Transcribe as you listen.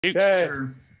Okay.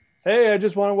 Sure. Hey, I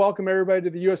just want to welcome everybody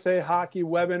to the USA Hockey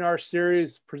webinar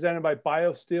series presented by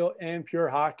BioSteel and Pure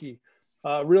Hockey.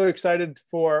 Really excited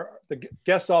for the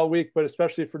guests all week, but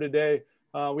especially for today.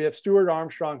 We have Stuart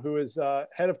Armstrong, who is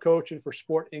head of coaching for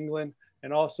Sport England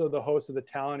and also the host of the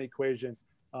Talent Equation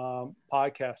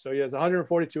podcast. So he has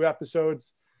 142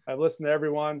 episodes. I've listened to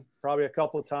everyone probably a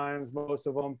couple of times, most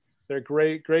of them. They're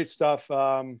great stuff.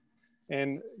 And,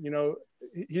 you know,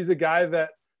 he's a guy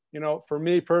that, you know, for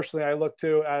me personally, I look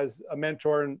to as a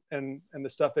mentor, and the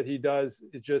stuff that he does,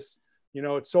 it just, you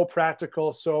know, it's so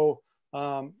practical, so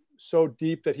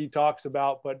deep that he talks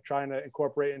about, but trying to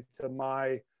incorporate into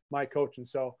my coaching.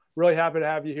 So really happy to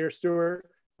have you here, Stuart.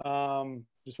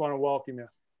 Just want to welcome you.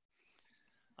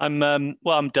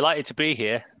 I'm delighted to be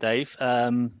here, Dave.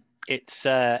 It's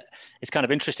kind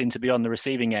of interesting to be on the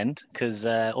receiving end because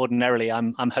ordinarily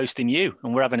I'm hosting you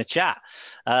and we're having a chat.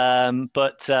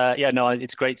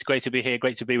 It's great to be here.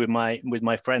 Great to be with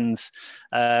my friends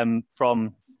from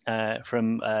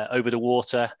over the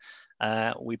water.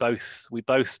 We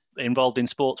both involved in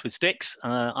sports with sticks.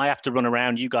 I have to run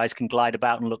around. You guys can glide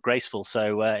about and look graceful.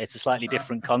 So it's a slightly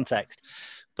different context.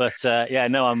 But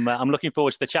I'm looking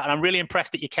forward to the chat, and I'm really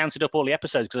impressed that you counted up all the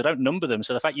episodes because I don't number them.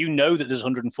 So the fact you know that there's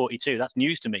 142, that's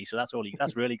news to me. So that's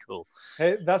really cool.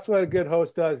 Hey, that's what a good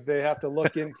host does. They have to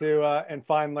look into and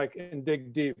find and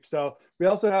dig deep. So we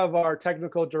also have our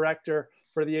technical director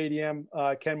for the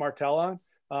ADM, Ken Martell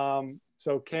on.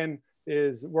 So Ken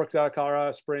works out of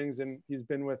Colorado Springs, and he's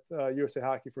been with USA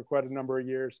Hockey for quite a number of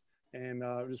years. And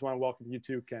I just want to welcome you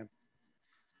too, Ken.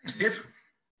 Thanks, Dave.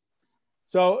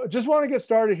 So just want to get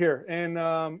started here. And,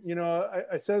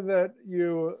 I said that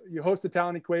you host the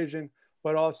Talent Equation,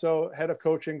 but also head of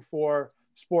coaching for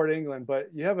Sport England. But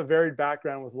you have a varied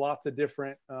background with lots of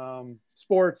different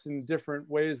sports and different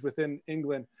ways within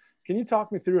England. Can you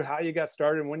talk me through how you got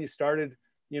started and when you started,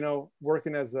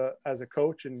 working as a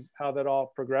coach and how that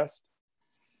all progressed?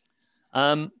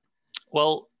 I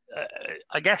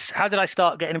guess, how did I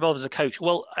start getting involved as a coach?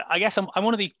 Well, I guess I'm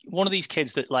one of these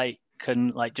kids that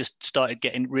can just started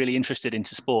getting really interested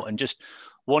into sport and just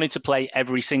wanted to play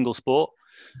every single sport.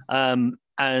 If I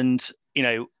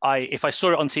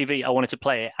saw it on TV, I wanted to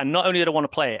play it. And not only did I want to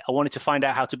play it, I wanted to find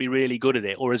out how to be really good at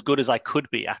it, or as good as I could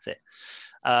be at it.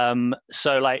 NBA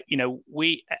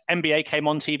came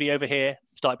on TV over here,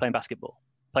 started playing basketball,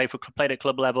 played at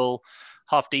club level,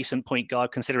 half decent point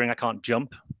guard, considering I can't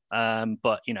jump. Like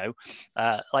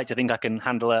to think I can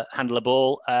handle a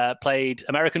ball. Played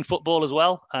American football as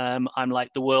well. I'm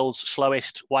like the world's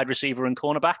slowest wide receiver and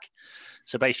cornerback.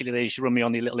 So basically they just run me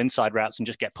on the little inside routes and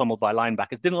just get pummeled by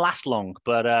linebackers. Didn't last long,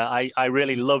 but I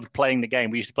really loved playing the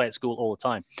game. We used to play at school all the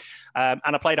time. And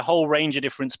I played a whole range of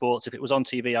different sports. If it was on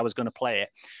TV, I was going to play it.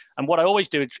 And what I always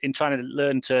do in trying to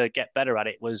learn to get better at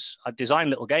it was I design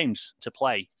little games to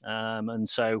play.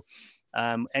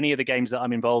 Any of the games that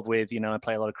I'm involved with, I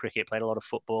play a lot of cricket, played a lot of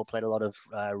football, played a lot of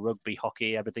rugby,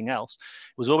 hockey, everything else.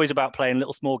 It was always about playing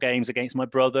little small games against my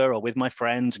brother or with my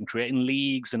friends and creating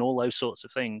leagues and all those sorts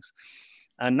of things.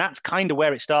 And that's kind of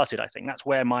where it started, I think. That's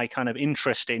where my kind of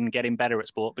interest in getting better at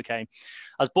sport became.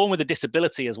 I was born with a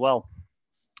disability as well.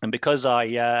 And because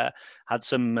I had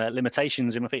some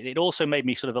limitations in my feet, it also made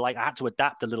me sort of I had to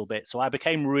adapt a little bit. So I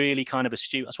became really kind of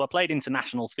astute. So I played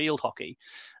international field hockey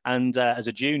and as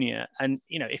a junior. And,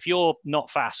 if you're not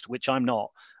fast, which I'm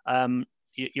not,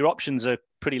 your options are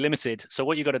pretty limited. So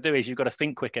what you've got to do is you've got to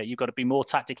think quicker. You've got to be more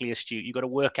tactically astute. You've got to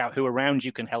work out who around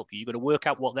you can help you. You've got to work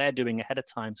out what they're doing ahead of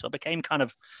time. So I became kind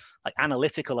of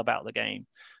analytical about the game.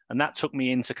 And that took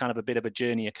me into kind of a bit of a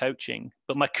journey of coaching.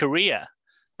 But my career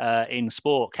in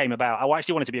sport came about. I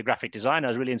actually wanted to be a graphic designer. I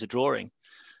was really into drawing.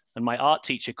 And my art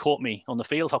teacher caught me on the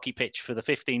field hockey pitch for the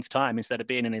 15th time instead of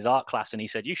being in his art class. And he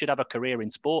said, "You should have a career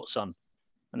in sports, son."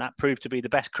 And that proved to be the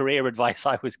best career advice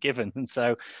I was given. And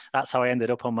so that's how I ended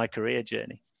up on my career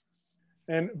journey.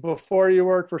 And before you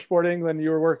worked for Sport England,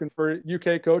 you were working for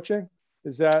UK coaching?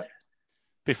 Is that?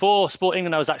 Before Sport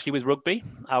England, I was actually with rugby.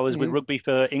 I was with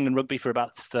England Rugby for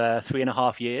about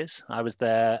 3.5 years. I was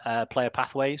their player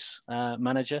pathways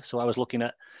manager. So I was looking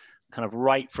at kind of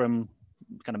right from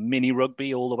kind of mini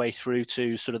rugby all the way through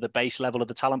to sort of the base level of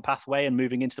the talent pathway and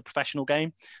moving into the professional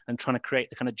game and trying to create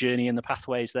the kind of journey and the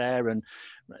pathways there, and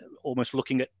almost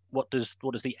looking at what does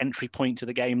the entry point to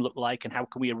the game look like and how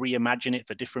can we reimagine it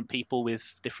for different people with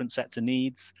different sets of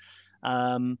needs.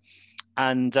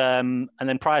 And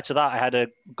then prior to that, I had a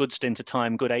good stint of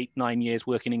time, good 8-9 years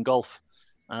working in golf.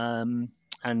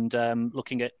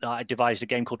 Looking at, I devised a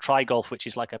game called Try Golf, which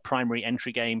is like a primary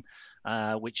entry game,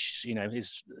 which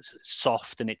is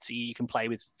soft, and you can play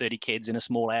with 30 kids in a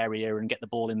small area and get the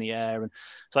ball in the air. And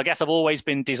so I guess I've always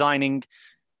been designing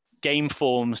game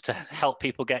forms to help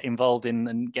people get involved in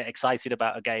and get excited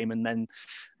about a game, and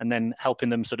then helping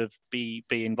them sort of be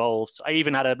involved. I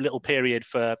even had a little period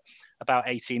for about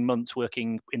 18 months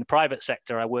working in the private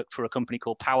sector. I worked for a company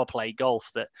called Power Play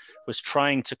Golf that was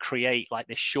trying to create like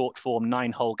this short form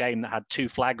 9-hole game that had 2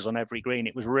 flags on every green.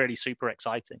 It was really super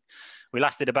exciting. We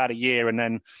lasted about a year, and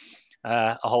then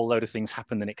a whole load of things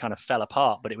happened and it kind of fell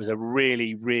apart, but it was a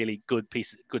really, really good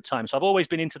time. So I've always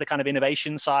been into the kind of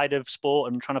innovation side of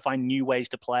sport and trying to find new ways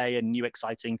to play and new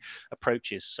exciting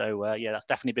approaches. So yeah, that's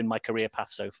definitely been my career path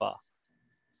so far.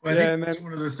 Well, I think that's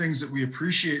one of the things that we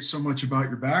appreciate so much about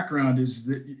your background is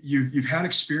that you've had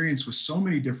experience with so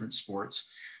many different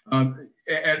sports at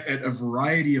a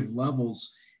variety of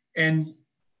levels, and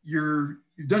you've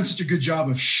done such a good job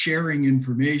of sharing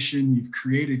information. You've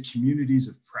created communities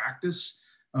of practice.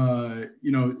 I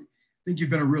think you've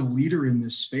been a real leader in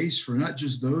this space for not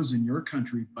just those in your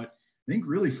country, but I think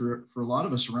really for a lot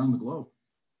of us around the globe.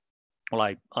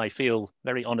 Well, I feel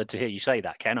very honored to hear you say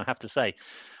that, Ken, I have to say.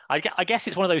 I guess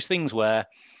it's one of those things where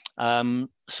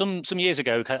some years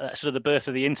ago, sort of the birth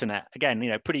of the internet, again,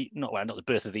 not the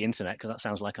birth of the internet, because that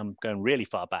sounds like I'm going really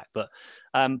far back, but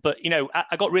I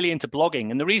got really into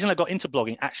blogging. And the reason I got into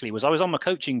blogging actually was I was on my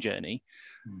coaching journey,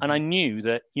 and I knew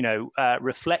that,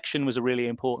 reflection was a really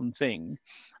important thing.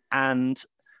 And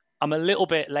I'm a little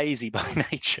bit lazy by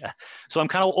nature. So I'm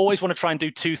kind of always want to try and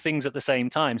do 2 things at the same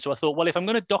time. So I thought, well, if I'm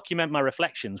going to document my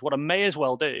reflections, what I may as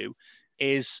well do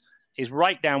is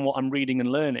write down what I'm reading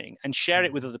and learning and share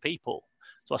it with other people.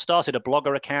 So I started a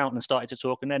blogger account and started to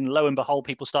talk, and then lo and behold,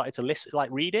 people started to listen, like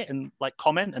read it and like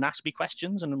comment and ask me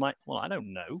questions. And I'm like, well, I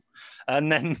don't know.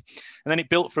 And then it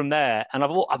built from there. And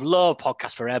I've loved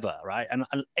podcasts forever, right? And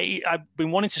I've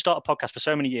been wanting to start a podcast for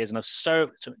so many years, and I've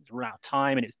run out of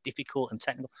time, and it's difficult and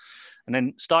technical. And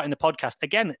then starting the podcast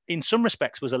again, in some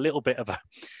respects, was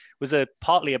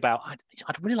partly about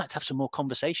I'd really like to have some more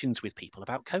conversations with people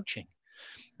about coaching.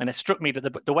 And it struck me that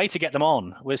the way to get them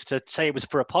on was to say it was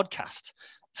for a podcast.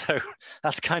 So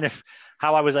that's kind of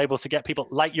how I was able to get people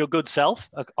like your good self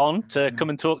on to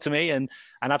come and talk to me and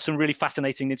have some really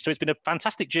fascinating. So it's been a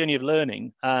fantastic journey of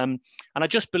learning. And I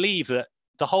just believe that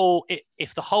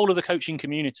if the whole of the coaching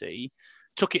community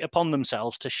took it upon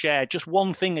themselves to share just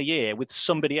one thing a year with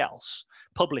somebody else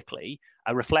publicly,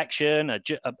 a reflection,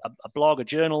 a blog, a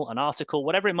journal, an article,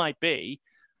 whatever it might be,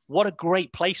 what a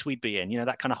great place we'd be in,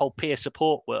 that kind of whole peer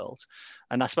support world.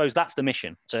 And I suppose that's the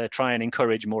mission, to try and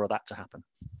encourage more of that to happen.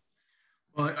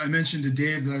 Well, I mentioned to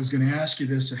Dave that I was going to ask you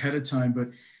this ahead of time, but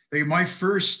my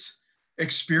first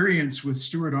experience with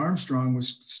Stuart Armstrong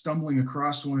was stumbling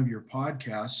across one of your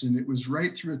podcasts, and it was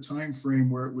right through a time frame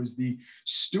where it was the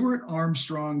Stuart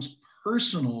Armstrong's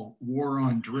personal war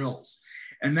on drills.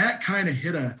 And that kind of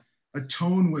hit a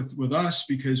tone with us,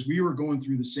 because we were going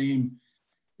through the same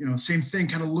thing,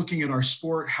 kind of looking at our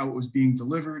sport, how it was being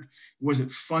delivered. Was it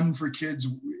fun for kids?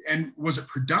 And was it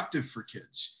productive for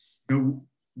kids?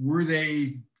 Were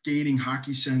they gaining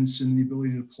hockey sense and the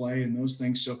ability to play and those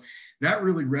things? So that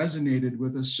really resonated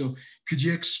with us. So could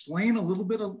you explain a little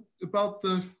bit about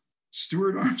the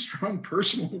Stuart Armstrong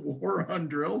personal war on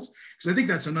drills? Because I think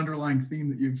that's an underlying theme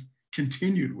that you've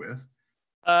continued with.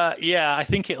 Yeah, I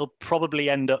think it'll probably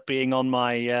end up being on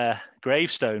my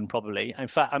gravestone. Probably. In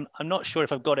fact, I'm not sure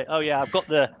if I've got it. Oh yeah, I've got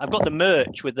the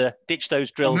merch with the Ditch Those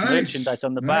Drills merchandise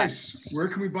on the back. Where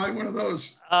can we buy one of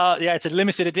those? Yeah, it's a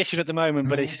limited edition at the moment,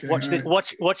 but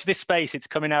watch this space. It's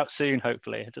coming out soon,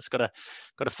 hopefully. I've just got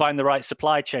to find the right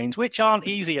supply chains, which aren't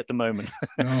easy at the moment.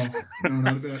 No,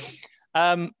 not a bit.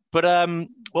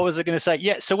 What was I going to say?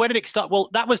 Yeah. So where did it start? Well,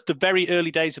 that was the very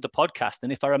early days of the podcast.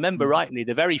 And if I remember rightly,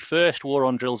 the very first War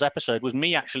on Drills episode was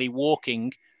me actually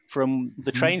walking from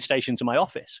the train station to my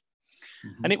office.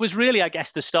 And it was really, I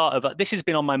guess, the start of this has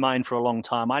been on my mind for a long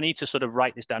time. I need to sort of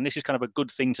write this down. This is kind of a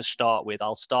good thing to start with.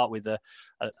 I'll start with a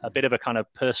bit of a kind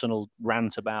of personal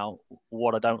rant about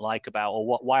what I don't like about,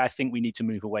 or why I think we need to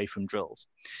move away from drills.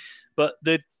 But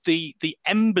the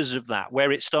embers of that,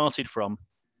 where it started from,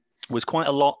 was quite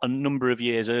a number of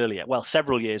years earlier. Well,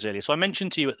 several years earlier. So I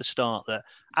mentioned to you at the start that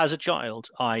as a child,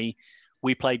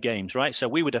 we played games, right? So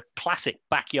we were the classic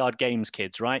backyard games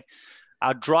kids, right?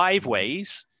 Our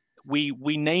driveways, we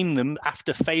named them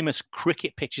after famous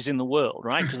cricket pitches in the world,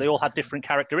 right? Because they all had different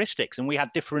characteristics, and we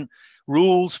had different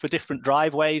rules for different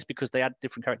driveways because they had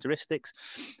different characteristics.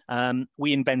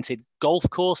 We invented golf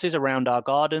courses around our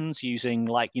gardens using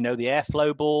the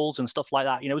airflow balls and stuff like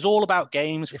that. It was all about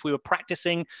games. If we were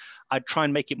practicing, I'd try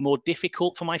and make it more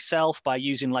difficult for myself by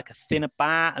using like a thinner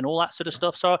bat and all that sort of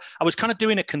stuff. So I was kind of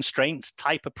doing a constraints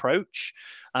type approach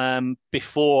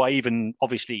before I even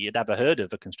obviously had ever heard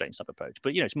of a constraints type approach.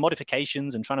 But it's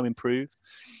modifications and trying to improve.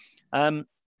 and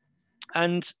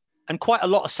quite a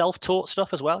lot of self-taught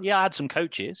stuff as well. Yeah, I had some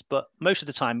coaches, but most of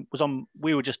the time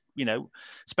we were just,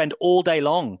 spend all day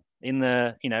long in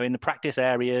the practice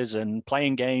areas and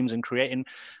playing games and creating.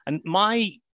 And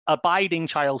my abiding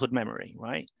childhood memory,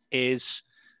 right, is,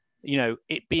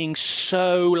 it being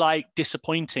so like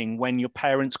disappointing when your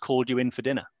parents called you in for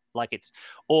dinner,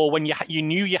 or when you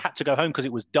knew you had to go home because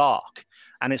it was dark.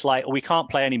 And it's like, we can't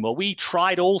play anymore. We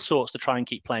tried all sorts to try and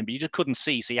keep playing, but you just couldn't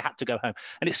see. So you had to go home.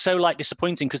 And it's so like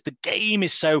disappointing because the game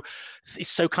is so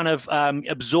kind of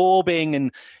absorbing.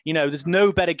 And, there's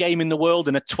no better game in the world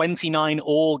than a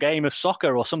 29-all game of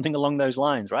soccer or something along those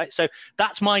lines, right? So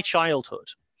that's my childhood.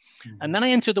 Mm-hmm. And then I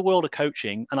entered the world of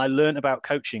coaching and I learned about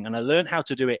coaching and I learned how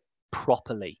to do it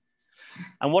properly.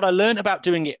 And what I learned about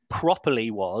doing it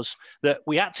properly was that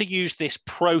we had to use this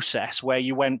process where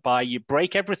you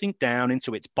break everything down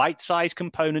into its bite-sized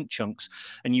component chunks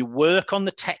and you work on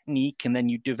the technique and then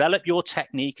you develop your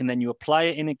technique and then you apply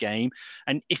it in a game.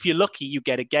 And if you're lucky, you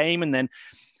get a game. And then,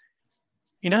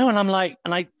 and I'm like,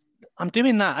 I'm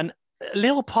doing that. And a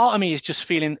little part of me is just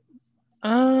feeling,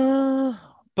 but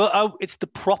it's the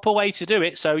proper way to do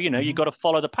it. So, you've got to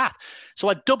follow the path. So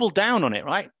I doubled down on it,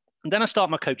 right? And then I start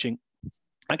my coaching.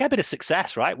 I get a bit of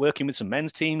success, right? Working with some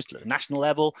men's teams at the national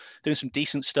level, doing some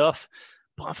decent stuff.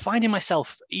 But I'm finding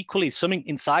myself equally, something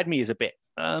inside me is a bit,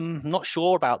 not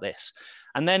sure about this.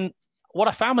 And then what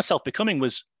I found myself becoming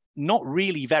was not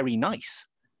really very nice.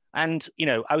 And,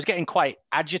 I was getting quite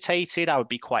agitated. I would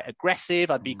be quite aggressive.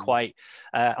 I'd be quite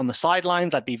on the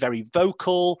sidelines. I'd be very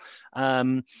vocal.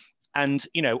 And,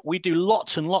 we do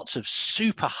lots and lots of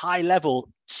super high level,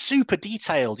 super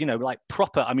detailed, like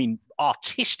proper,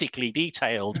 artistically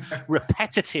detailed,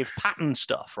 repetitive pattern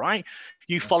stuff, right?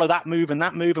 You follow that move.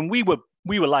 And we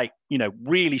were like,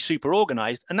 really super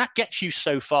organized, and that gets you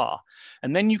so far.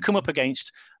 And then you come up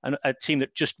against a team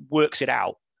that just works it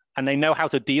out and they know how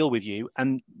to deal with you.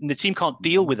 And the team can't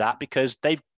deal with that because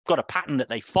they've got a pattern that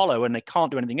they follow and they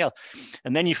can't do anything else.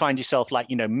 And then you find yourself like,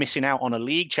 missing out on a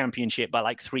league championship by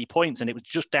like 3 points. And it was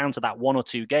just down to that 1 or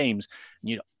 2 games.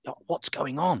 And what's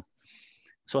going on?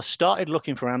 So I started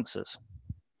looking for answers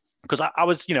because I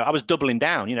was doubling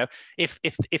down, if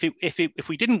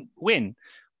we didn't win,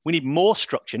 we need more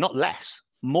structure, not less,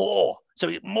 more.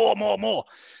 So more.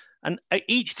 And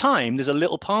each time there's a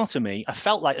little part of me, I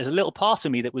felt like there's a little part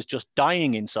of me that was just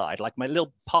dying inside. Like my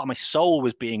little part of my soul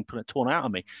was being torn out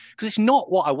of me because it's not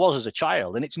what I was as a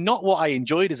child. And it's not what I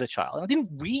enjoyed as a child. And I didn't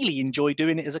really enjoy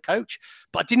doing it as a coach,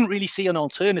 but I didn't really see an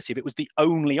alternative. It was the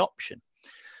only option.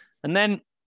 And then,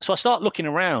 so I start looking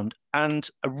around and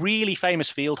a really famous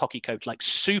field hockey coach, like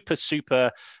super,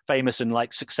 super famous and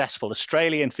like successful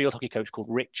Australian field hockey coach called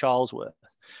Rick Charlesworth.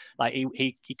 Like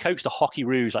he coached the Hockey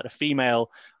Roos, like the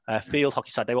female field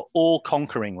hockey side. They were all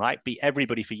conquering, right? Beat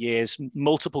everybody for years,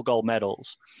 multiple gold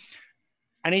medals.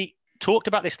 And he talked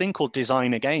about this thing called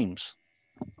designer games.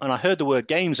 And I heard the word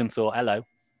games and thought, hello,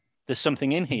 there's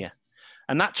something in here.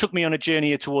 And that took me on a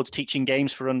journey towards teaching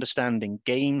games for understanding,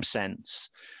 game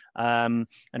sense, and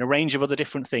a range of other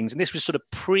different things. And this was sort of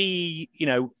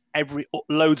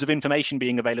loads of information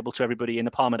being available to everybody in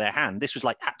the palm of their hand. This was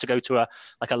like, had to go to a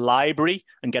library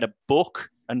and get a book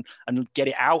and get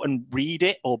it out and read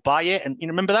it or buy it. And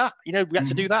remember that, we had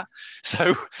to do that.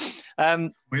 So,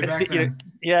 way back then.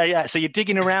 Yeah. So you're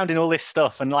digging around in all this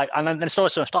stuff and then so I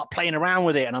start playing around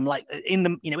with it. And I'm like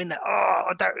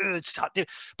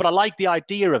but I like the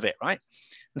idea of it. Right.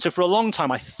 And so for a long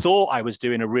time, I thought I was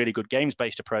doing a really good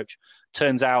games-based approach.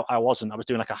 Turns out I wasn't. I was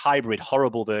doing like a hybrid,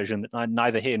 horrible version that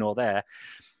neither here nor there.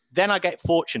 Then I get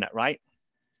fortunate, right?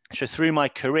 So through my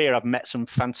career, I've met some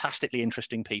fantastically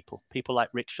interesting people like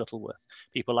Rick Shuttleworth,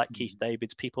 people like Keith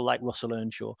Davids, people like Russell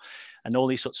Earnshaw, and all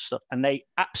these sorts of stuff. And they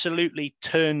absolutely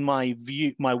turned my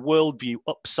worldview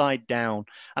upside down.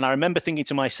 And I remember thinking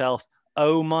to myself,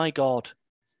 oh my God,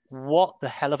 what the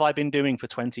hell have I been doing for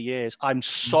 20 years? I'm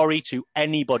sorry to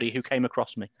anybody who came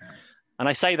across me. And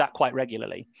I say that quite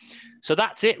regularly. So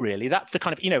that's it, really. That's the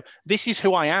kind of, this is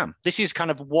who I am. This is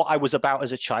kind of what I was about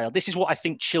as a child. This is what I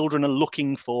think children are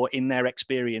looking for in their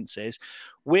experiences.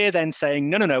 We're then saying,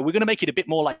 no, we're going to make it a bit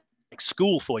more like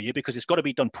school for you because it's got to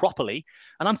be done properly.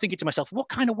 And I'm thinking to myself, what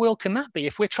kind of world can that be?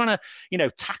 If we're trying to,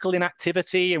 tackle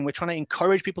inactivity and we're trying to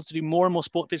encourage people to do more and more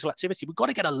sport physical activity, we've got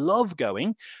to get a love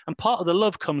going. And part of the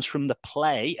love comes from the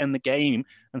play and the game.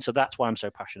 And so that's why I'm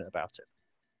so passionate about it.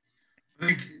 I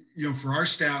think, for our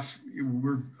staff,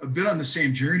 we're a bit on the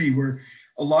same journey where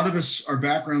a lot of us, our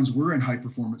backgrounds were in high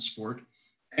performance sport.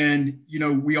 And,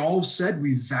 we all said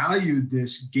we valued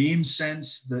this game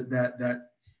sense, that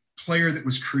player that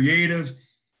was creative.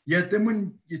 Yet then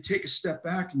when you take a step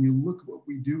back and you look at what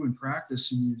we do in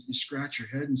practice and you scratch your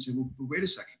head and say, well, wait a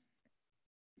second.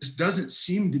 This doesn't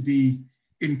seem to be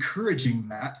encouraging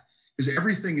that, because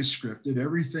everything is scripted,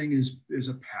 everything is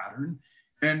a pattern.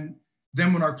 And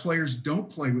then when our players don't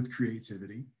play with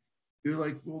creativity, you're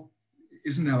like, well,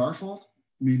 isn't that our fault?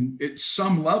 I mean, at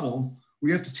some level,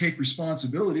 we have to take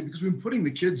responsibility because we've been putting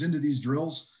the kids into these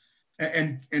drills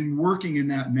and working in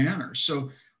that manner.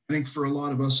 So I think for a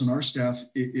lot of us on our staff,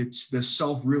 it's the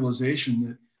self-realization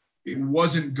that it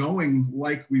wasn't going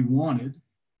like we wanted.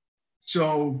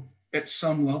 So at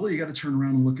some level, you got to turn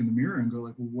around and look in the mirror and go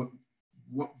like, well,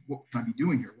 what can I be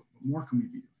doing here? What more can we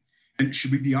be doing? And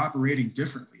should we be operating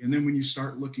differently? And then when you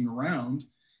start looking around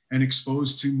and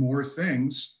exposed to more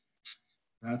things,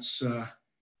 that's,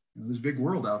 there's a big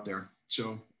world out there.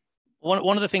 So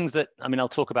one of the things that, I mean, I'll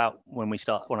talk about when I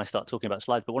start talking about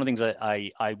slides, but one of the things that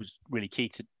I was really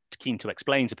keen to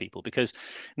explain to people, because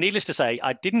needless to say,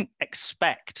 I didn't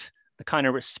expect the kind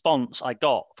of response I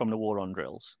got from the war on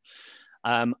drills.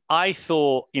 I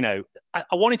thought, I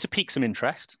wanted to pique some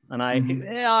interest, and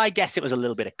I guess it was a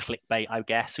little bit of clickbait, I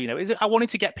guess. I wanted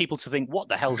to get people to think, what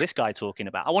the hell is this guy talking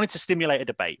about? I wanted to stimulate a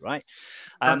debate, right?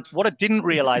 What I didn't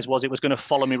realize was it was going to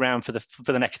follow me around for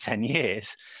the next 10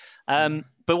 years.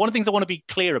 But one of the things I want to be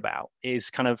clear about is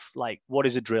kind of like, what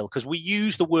is a drill? Because we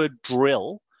use the word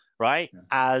drill, right,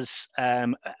 as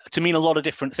to mean a lot of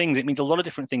different things. It means a lot of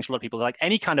different things to a lot of people. Like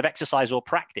any kind of exercise or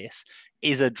practice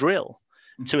is a drill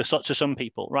to some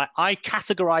people, right? I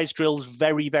categorize drills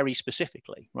very, very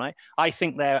specifically, right? I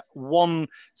think they're one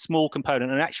small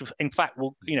component, and actually, in fact,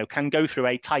 can go through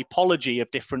a typology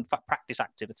of different practice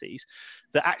activities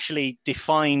that actually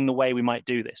define the way we might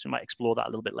do this. We might explore that a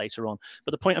little bit later on.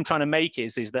 But the point I'm trying to make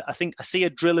is that I think I see a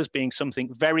drill as being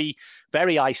something very,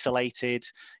 very isolated,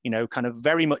 kind of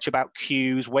very much about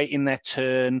cues, waiting their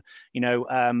turn,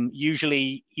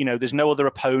 usually, there's no other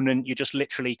opponent. You're just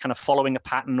literally kind of following a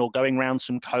pattern or going around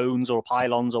some cones or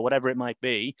pylons or whatever it might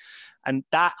be. And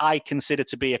that I consider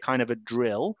to be a kind of a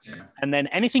drill. Yeah. And then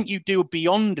anything you do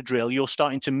beyond a drill, you're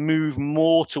starting to move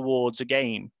more towards a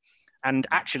game. And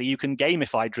actually, you can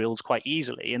gamify drills quite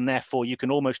easily, and therefore you can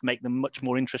almost make them much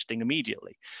more interesting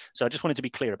immediately. So I just wanted to be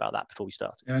clear about that before we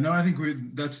start. Yeah, no, I think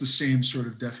that's the same sort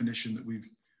of definition that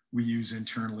we use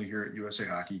internally here at USA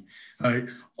Hockey.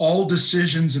 All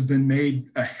decisions have been made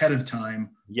ahead of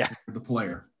time for the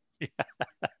player.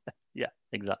 Yeah,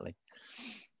 exactly.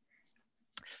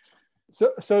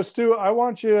 So Stu, I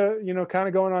want you, kind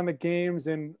of going on the games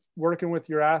and working with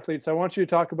your athletes. I want you to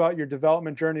talk about your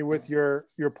development journey with your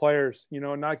players,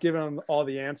 not giving them all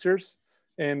the answers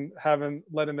and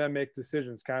letting them make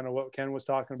decisions, kind of what Ken was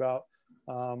talking about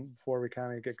before we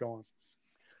kind of get going.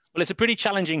 Well, it's a pretty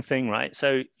challenging thing, right?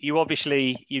 So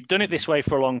you've done it this way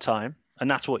for a long time,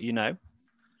 and that's what you know.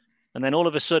 And then all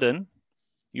of a sudden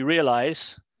you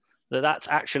realize that that's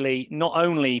actually not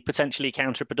only potentially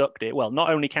counterproductive, not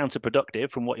only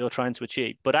counterproductive from what you're trying to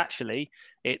achieve, but actually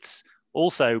it's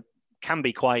also can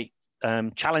be quite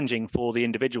challenging for the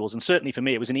individuals. And certainly for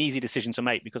me, it was an easy decision to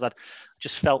make because I'd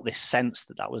just felt this sense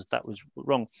that was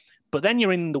wrong. But then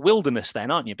you're in the wilderness then,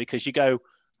 aren't you? Because you go,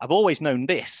 I've always known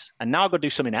this, and now I've got to do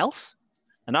something else.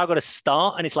 And now I've got to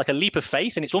start, and it's like a leap of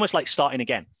faith, and it's almost like starting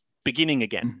again, beginning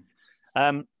again.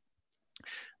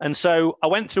 And so I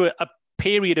went through a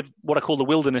period of what I call the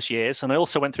wilderness years, and I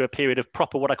also went through a period of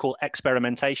proper what I call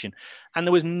experimentation. And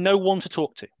there was no one to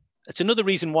talk to. It's another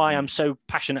reason why I'm so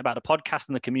passionate about the podcast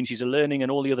and the communities of learning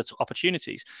and all the other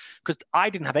opportunities, because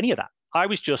I didn't have any of that. I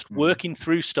was just working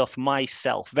through stuff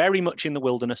myself, very much in the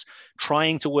wilderness,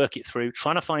 trying to work it through,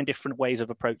 trying to find different ways of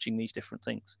approaching these different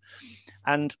things.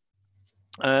 And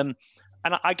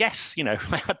I guess, I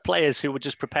had players who were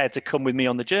just prepared to come with me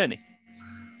on the journey.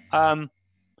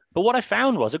 But what I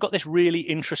found was I got this really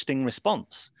interesting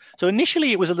response. So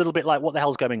initially it was a little bit like, what the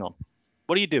hell's going on?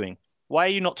 What are you doing? Why are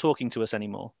you not talking to us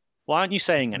anymore? Why aren't you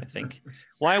saying anything?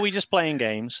 Why are we just playing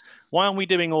games? Why aren't we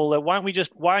doing all that? Why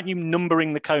aren't you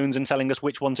numbering the cones and telling us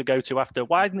which one to go to after?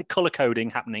 Why isn't the color coding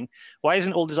happening? Why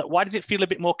does it feel a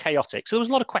bit more chaotic? So there was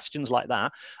a lot of questions like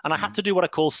that. And I had to do what I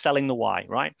call selling the why,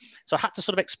 right? So I had to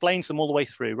sort of explain to them all the way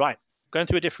through, right? Going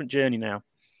through a different journey now.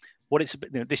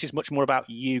 This is much more about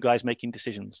you guys making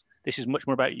decisions. This is much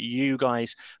more about you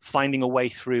guys finding a way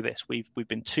through this. We've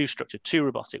been too structured, too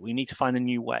robotic. We need to find a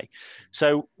new way.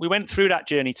 So we went through that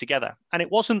journey together, and it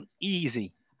wasn't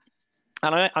easy.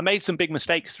 And I made some big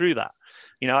mistakes through that.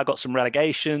 I got some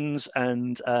relegations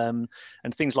and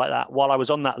things like that while I was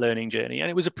on that learning journey. And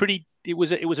it was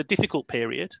a difficult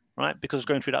period, right? Because I was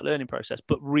going through that learning process,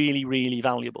 but really, really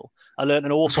valuable. I learned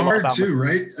an awful lot about it. It's hard too,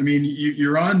 right? I mean,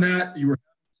 you're on that, you were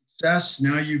success.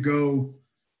 Now you go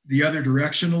the other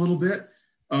direction a little bit,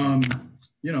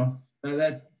 you know,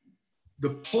 that the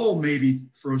pull maybe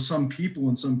for some people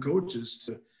and some coaches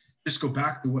to just go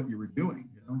back to what you were doing,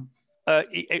 you know?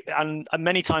 And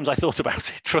many times I thought about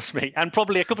it, trust me, and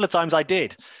probably a couple of times I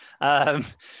did.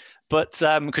 But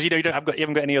because, you know, you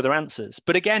haven't got any other answers.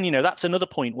 But again, you know, that's another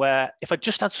point where if I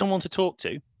just had someone to talk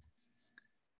to,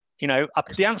 you know,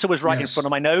 the answer was right in front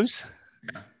of my nose.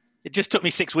 Yeah. It just took me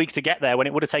 6 weeks to get there when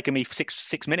it would have taken me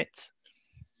six minutes.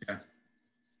 Yeah.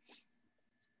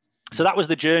 So that was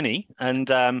the journey, and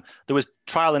there was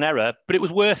trial and error, but it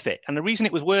was worth it. And the reason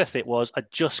it was worth it was I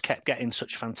just kept getting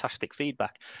such fantastic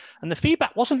feedback. And the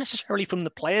feedback wasn't necessarily from the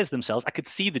players themselves. I could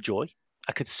see the joy.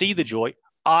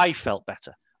 I felt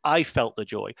better. I felt the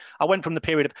joy. I went from the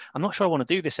period of, I'm not sure I want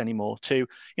to do this anymore, to, you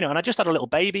know, and I just had a little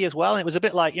baby as well. And it was a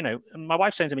bit like, you know, my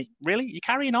wife saying to me, really, you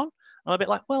carrying on? I'm a bit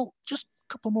like, well, just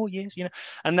a couple more years, you know.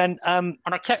 And then, and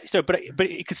I kept, so, but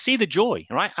you could see the joy,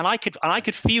 right? And I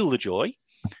could feel the joy.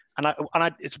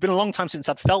 And it's been a long time since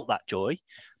I'd felt that joy.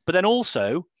 But then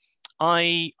also,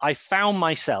 I found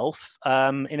myself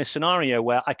in a scenario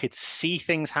where I could see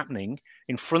things happening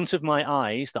in front of my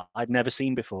eyes that I'd never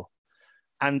seen before.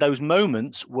 And those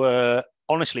moments were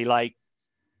honestly like,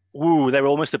 ooh, they were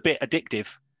almost a bit addictive,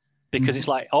 because it's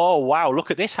like, oh, wow, look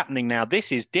at this happening now.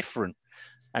 This is different.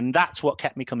 And that's what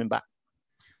kept me coming back.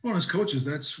 Well, as coaches,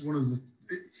 that's one of the,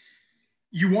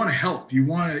 you want to help. You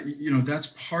want to, you know,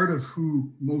 that's part of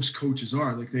who most coaches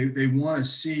are. Like they want to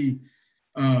see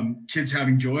kids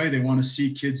having joy. They want to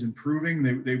see kids improving.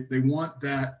 They want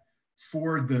that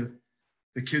for the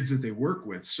kids that they work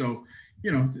with. So,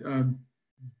 you know,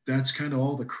 that's kind of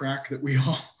all the crack that we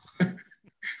all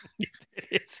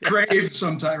crave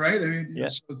sometimes, right? I mean, yeah.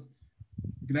 So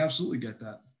you can absolutely get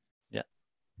that.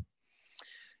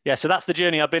 Yeah. So that's the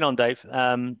journey I've been on, Dave.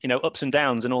 You know, ups and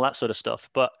downs and all that sort of stuff.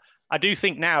 But I do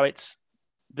think now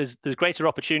there's greater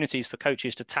opportunities for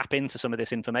coaches to tap into some of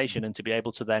this information and to be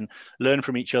able to then learn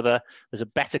from each other. There's a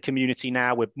better community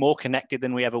now. We're more connected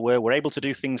than we ever were. We're able to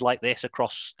do things like this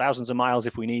across thousands of miles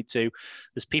if we need to.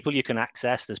 There's people you can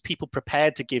access. There's people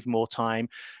prepared to give more time.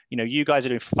 You know, you guys are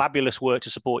doing fabulous work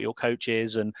to support your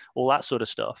coaches and all that sort of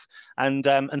stuff. And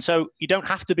so you don't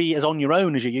have to be as on your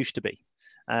own as you used to be.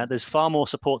 There's far more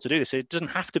support to do this. It doesn't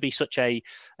have to be such a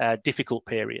difficult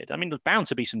period. I mean, there's bound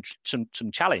to be some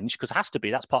challenge, because it has to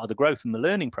be. That's part of the growth and the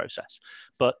learning process.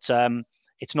 But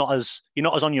it's not as, you're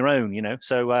not as on your own, you know.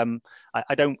 So I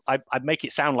make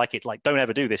it sound like don't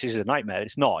ever do this. This is a nightmare.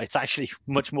 It's not. It's actually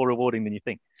much more rewarding than you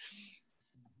think.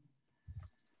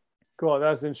 Cool.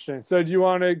 That's interesting. So do you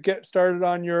want to get started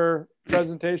on your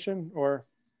presentation or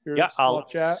your small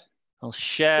chat? I'll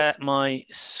share my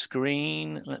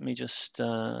screen. Let me just.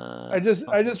 I just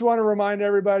want to remind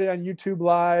everybody on YouTube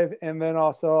Live and then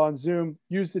also on Zoom,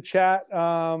 use the chat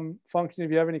function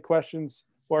if you have any questions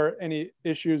or any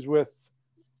issues with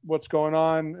what's going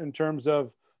on in terms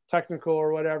of technical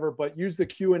or whatever. But use the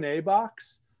Q&A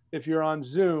box if you're on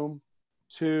Zoom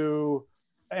to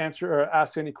answer or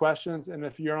ask any questions. And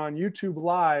if you're on YouTube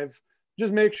Live,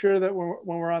 just make sure that when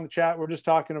we're on the chat, we're just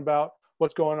talking about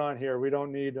what's going on here. We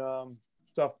don't need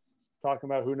stuff talking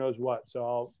about who knows what. So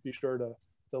I'll be sure to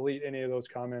delete any of those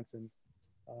comments. And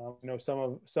you know,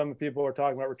 some people are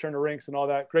talking about return to rinks and all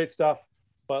that great stuff,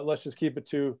 but let's just keep it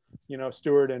to, you know,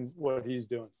 Stuart and what he's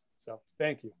doing. So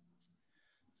thank you.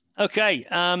 Okay.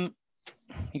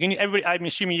 Everybody, I'm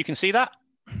assuming you can see that.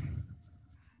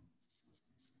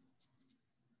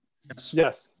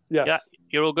 Yes. Yeah,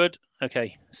 you're all good.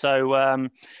 Okay, so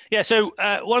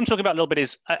what I'm talking about a little bit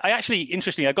is I actually,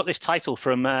 interestingly, I got this title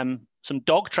from some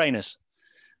dog trainers,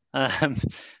 I've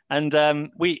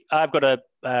got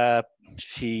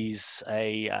she's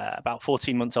about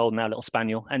 14 months old now, little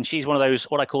spaniel, and she's one of those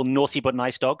what I call naughty but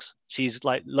nice dogs. She's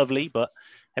like lovely, but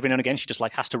every now and again she just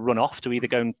like has to run off to either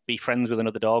go and be friends with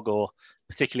another dog, or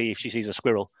particularly if she sees a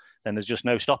squirrel, then there's just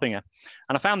no stopping her.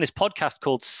 And I found this podcast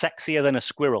called Sexier Than a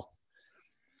Squirrel.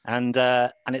 And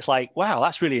it's like, wow,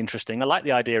 that's really interesting. I like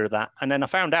the idea of that. And then I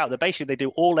found out that basically they do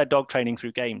all their dog training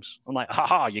through games. I'm like,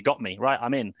 haha, you got me, right?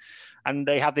 I'm in. And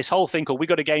they have this whole thing called, we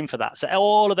got a game for that. So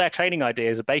all of their training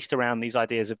ideas are based around these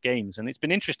ideas of games. And it's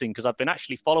been interesting because I've been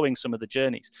actually following some of the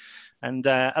journeys. And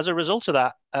as a result of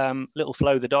that, little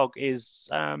Flo, the dog, is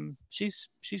she's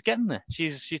getting there.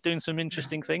 She's doing some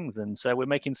interesting things. And so we're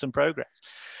making some progress.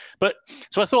 But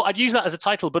so I thought I'd use that as a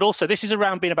title, but also this is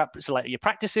around being about like your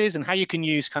practices and how you can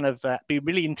use kind of be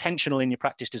really intentional in your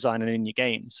practice design and in your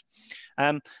games.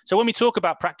 So when we talk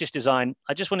about practice design,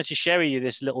 I just wanted to share with you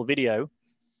this little video.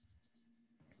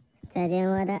 再见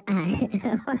我的爱，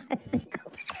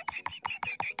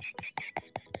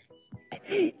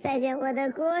再见我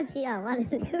的过去啊！完了，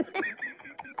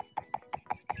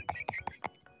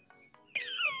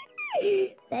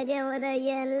再见我的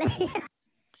眼泪。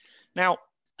 Now,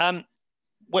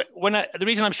 the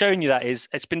reason I'm showing you that is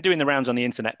it's been doing the rounds on the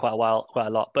internet quite a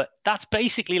lot, but that's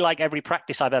basically like every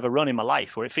practice I've ever run in my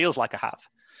life, or it feels like I have,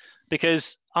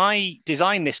 because I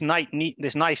designed this nice,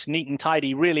 neat and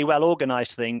tidy, really well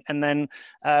organized thing, and then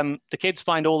the kids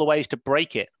find all the ways to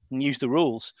break it and use the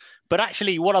rules. But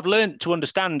actually, what I've learned to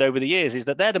understand over the years is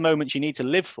that they're the moments you need to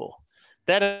live for.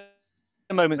 They're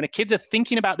the moment when the kids are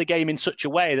thinking about the game in such a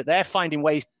way that they're finding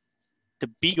ways to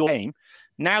beat your game.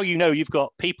 Now you've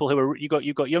got people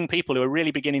you've got young people who are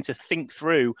really beginning to think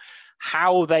through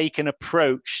how they can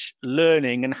approach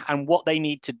learning and what they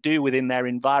need to do within their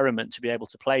environment to be able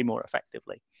to play more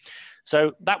effectively.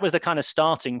 So that was the kind of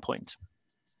starting point.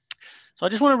 So I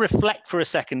just want to reflect for a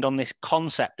second on this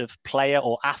concept of player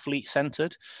or athlete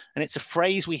centered. And it's a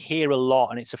phrase we hear a lot,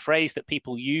 and it's a phrase that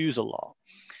people use a lot.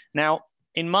 Now,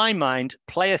 in my mind,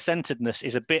 player centeredness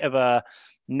is a bit of a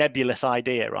nebulous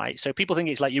idea, right? So people think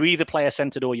it's like you're either player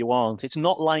centered or you aren't. It's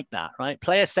not like that, right?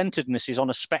 Player centeredness is on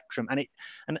a spectrum,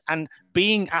 and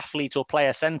being athlete or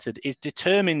player centered is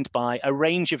determined by a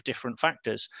range of different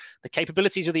factors: the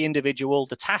capabilities of the individual,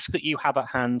 the task that you have at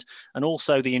hand, and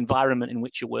also the environment in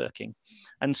which you're working.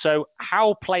 And so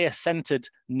how player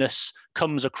centeredness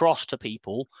comes across to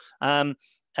people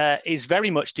is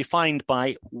very much defined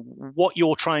by what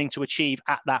you're trying to achieve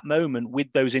at that moment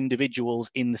with those individuals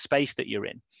in the space that you're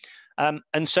in.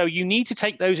 And so you need to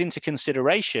take those into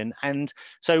consideration. And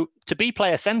so to be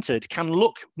player-centered can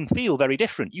look and feel very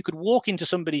different. You could walk into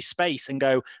somebody's space and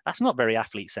go, that's not very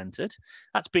athlete-centered.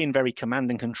 That's being very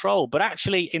command and control. But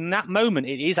actually, in that moment,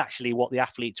 it is actually what the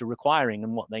athletes are requiring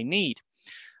and what they need.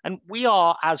 And we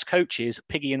are, as coaches,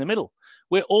 piggy in the middle.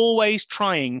 We're always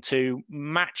trying to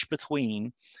match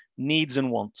between needs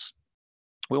and wants.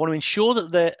 We want to ensure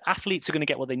that the athletes are going to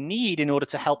get what they need in order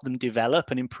to help them develop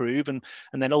and improve and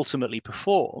then ultimately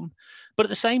perform. But at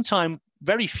the same time,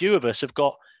 very few of us have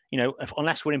got,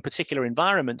 unless we're in particular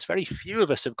environments, very few of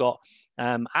us have got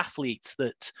athletes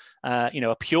that,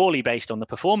 are purely based on the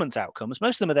performance outcomes.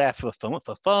 Most of them are there for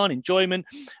fun, enjoyment,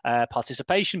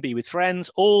 participation, be with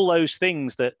friends, all those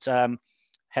things that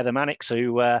Heather Mannix,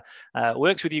 who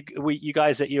works with you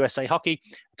guys at USA Hockey,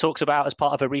 talks about as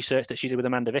part of her research that she did with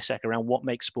Amanda Visek around what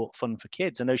makes sport fun for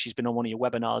kids. I know she's been on one of your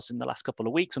webinars in the last couple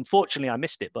of weeks. Unfortunately, I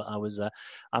missed it, but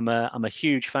I'm a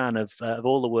huge fan of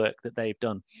all the work that they've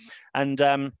done. And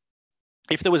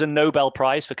if there was a Nobel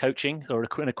Prize for coaching or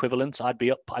an equivalent, I'd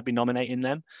be nominating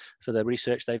them for the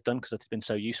research they've done, because it's been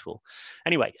so useful.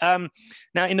 Anyway,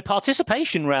 now in the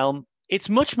participation realm, it's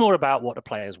much more about what the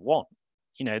players want.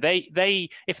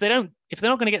 If they're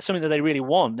not going to get something that they really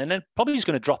want, then they're probably just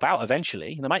going to drop out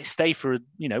eventually. And they might stay for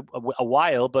a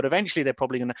while, but eventually they're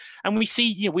probably going to. And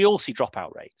we all see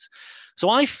dropout rates. So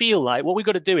I feel like what we've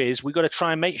got to do is we've got to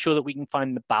try and make sure that we can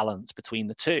find the balance between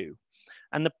the two.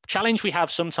 And the challenge we have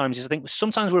sometimes is, I think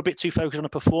sometimes we're a bit too focused on the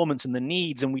performance and the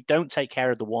needs, and we don't take care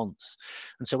of the wants.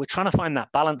 And so we're trying to find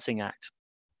that balancing act.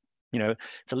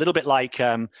 It's a little bit like,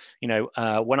 when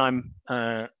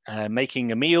I'm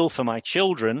making a meal for my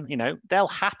children, they'll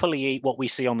happily eat what we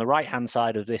see on the right-hand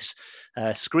side of this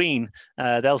screen.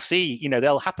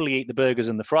 They'll happily eat the burgers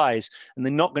and the fries, and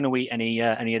they're not going to eat any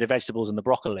of the vegetables and the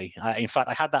broccoli. In fact,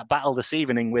 I had that battle this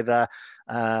evening with a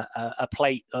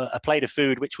plate of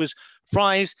food, which was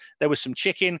fries. There was some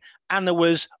chicken, and there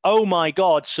was, oh my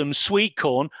God, some sweet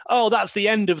corn. Oh, that's the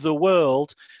end of the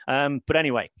world. But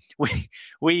anyway,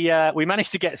 we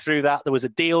managed to get through that. There was a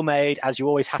deal made, as you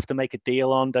always have to make a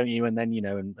deal on, don't you? And then,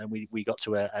 and we got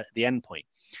to the end point.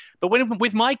 But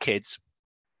with my kids,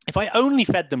 if I only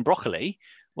fed them broccoli,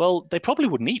 well, they probably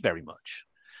wouldn't eat very much.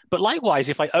 But likewise,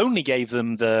 if I only gave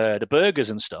them the burgers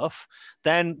and stuff,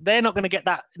 then they're not going to get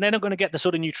that. They're not going to get the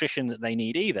sort of nutrition that they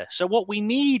need either. So what we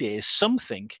need is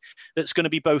something that's going to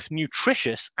be both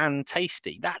nutritious and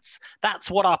tasty. That's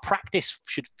what our practice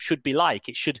should be like.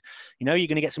 It should, you're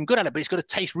going to get some good at it, but it's got to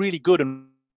taste really good and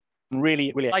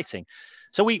really, really exciting.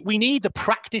 So we need the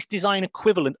practice design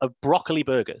equivalent of broccoli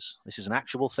burgers. This is an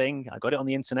actual thing. I got it on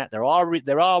the internet. There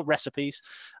are recipes.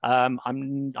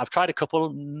 I've tried a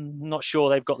couple. Not sure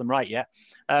they've got them right yet.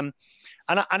 And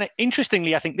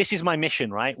interestingly, I think this is my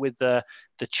mission, right? With the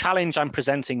challenge I'm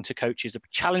presenting to coaches, the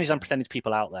challenges I'm presenting to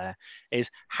people out there is,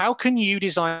 how can you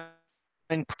design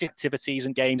activities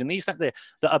and games and these that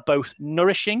are both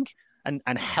nourishing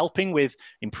and helping with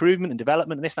improvement and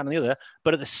development and this, that, and the other,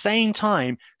 but at the same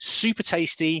time, super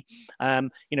tasty.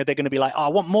 They're going to be like, oh, I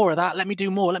want more of that. Let me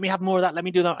do more. Let me have more of that. Let me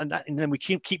do that. And then we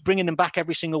keep bringing them back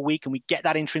every single week, and we get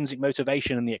that intrinsic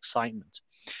motivation and the excitement.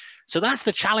 So that's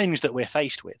the challenge that we're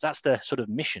faced with. That's the sort of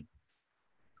mission.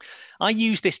 I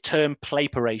use this term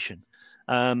playperation.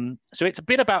 So it's a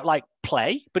bit about like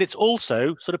play, but it's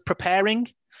also sort of preparing.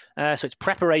 So it's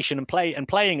preparation and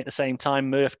playing at the same time,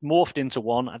 morphed into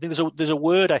one. I think there's a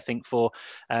word, I think, for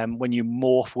when you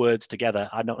morph words together.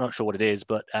 I'm not sure what it is,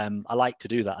 but I like to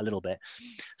do that a little bit.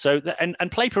 So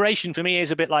and play preparation for me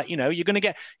is a bit like, you're going to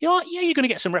get, you're going to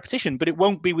get some repetition, but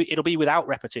it'll be without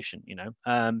repetition. You're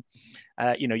going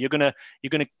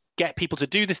to get people to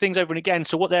do the things over and again.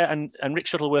 So and Rick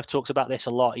Shuttleworth talks about this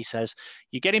a lot. He says,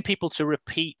 you're getting people to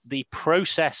repeat the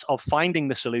process of finding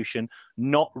the solution,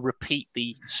 not repeat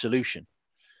the solution.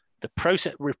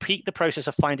 Repeat the process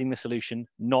of finding the solution,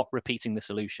 not repeating the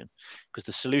solution, because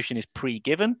the solution is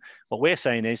pre-given. What we're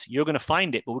saying is you're going to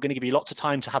find it, but we're going to give you lots of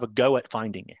time to have a go at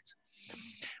finding it.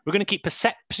 We're going to keep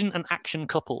perception and action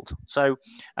coupled. So,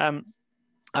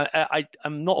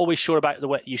 I'm not always sure about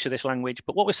the use of this language,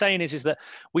 but what we're saying is that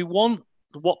we want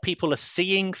what people are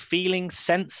seeing, feeling,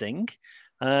 sensing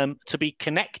to be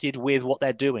connected with what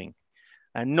they're doing,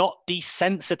 and not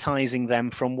desensitizing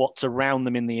them from what's around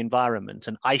them in the environment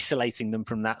and isolating them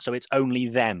from that so it's only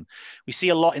them. We see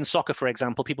a lot in soccer, for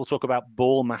example, people talk about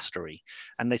ball mastery,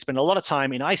 and they spend a lot of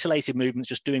time in isolated movements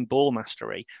just doing ball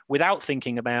mastery without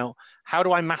thinking about how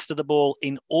do I master the ball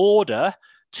in order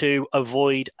to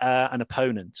avoid an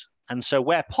opponent. And so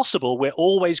where possible, we're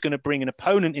always going to bring an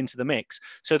opponent into the mix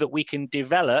so that we can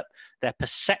develop their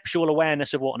perceptual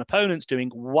awareness of what an opponent's doing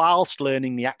whilst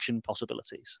learning the action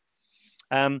possibilities.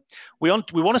 We want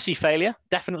to see failure,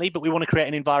 definitely, but we want to create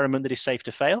an environment that is safe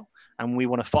to fail, and we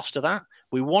want to foster that.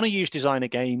 We want to use designer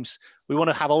games. We want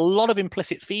to have a lot of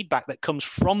implicit feedback that comes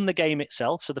from the game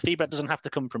itself. So the feedback doesn't have to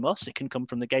come from us. It can come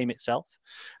from the game itself,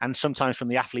 and sometimes from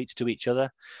the athletes to each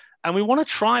other. And we want to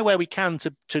try where we can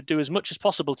to do as much as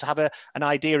possible to have an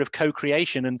idea of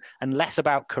co-creation and less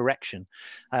about correction.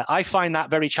 I find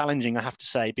that very challenging, I have to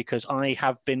say, because I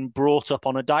have been brought up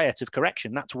on a diet of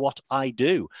correction. That's what I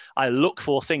do. I look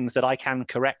for things that I can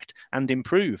correct and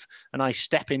improve, and I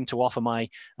step in to offer my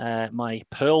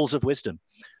pearls of wisdom.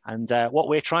 And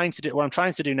what I'm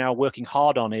trying to do now, working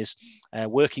hard on, is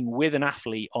working with an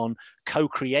athlete on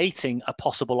co-creating a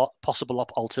possible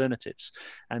alternatives,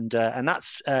 and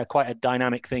that's quite a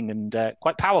dynamic thing and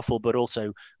quite powerful, but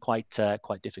also quite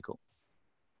difficult.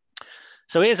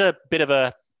 So here's a bit of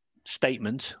a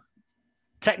statement: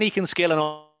 technique and skill are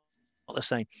not the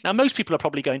same. Now, most people are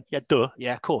probably going, yeah, duh,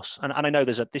 yeah, of course. And I know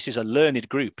this is a learned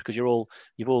group because you've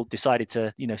all decided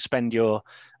to spend your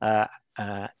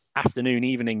afternoon,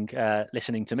 evening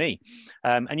listening to me,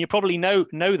 and you probably know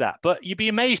that, but you'd be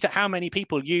amazed at how many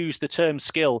people use the term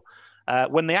skill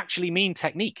when they actually mean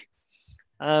technique.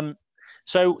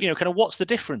 So kind of what's the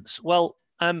difference? Well,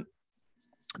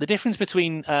 the difference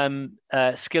between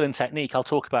skill and technique I'll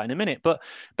talk about in a minute, but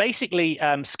basically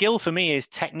skill for me is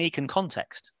technique and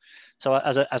context. So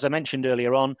as I mentioned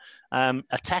earlier on,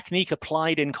 a technique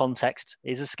applied in context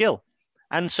is a skill.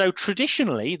 And so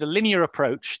traditionally, the linear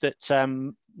approach that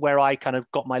where I kind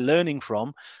of got my learning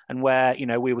from, and where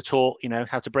we were taught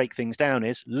how to break things down,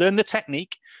 is learn the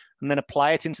technique and then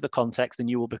apply it into the context, and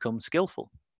you will become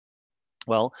skillful.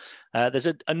 Well, there's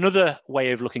another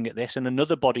way of looking at this, and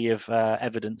another body of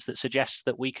evidence that suggests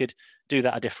that we could do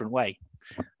that a different way.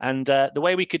 And the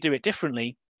way we could do it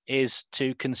differently is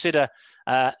to consider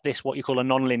this, what you call a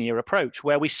non-linear approach,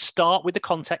 where we start with the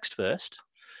context first,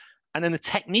 and then the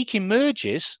technique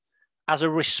emerges as a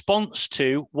response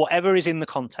to whatever is in the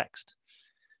context.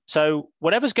 So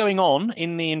whatever's going on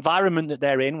in the environment that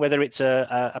they're in, whether it's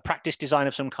a practice design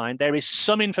of some kind, there is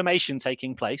some information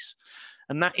taking place.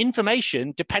 And that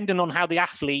information, depending on how the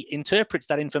athlete interprets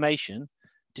that information,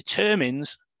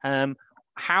 determines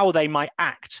how they might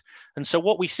act. And so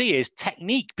what we see is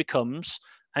technique becomes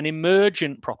an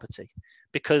emergent property,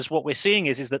 because what we're seeing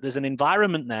is that there's an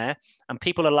environment there, and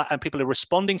people are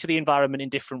responding to the environment in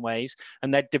different ways,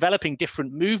 and they're developing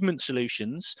different movement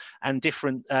solutions and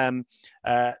different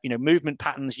movement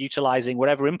patterns, utilizing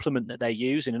whatever implement that they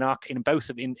use.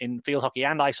 In field hockey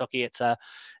and ice hockey, it's a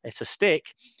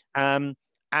stick, and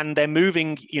they're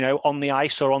moving on the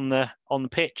ice or on the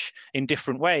pitch in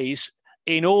different ways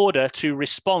in order to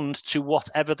respond to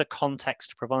whatever the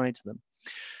context provides them.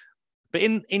 But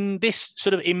in this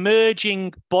sort of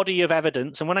emerging body of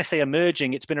evidence, and when I say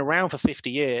emerging, it's been around for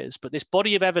 50 years, but this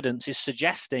body of evidence is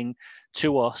suggesting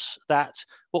to us that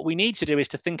what we need to do is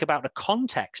to think about the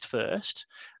context first,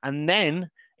 and then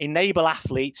enable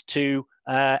athletes to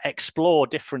explore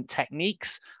different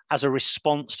techniques as a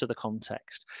response to the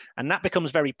context. And that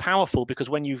becomes very powerful, because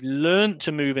when you've learned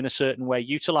to move in a certain way,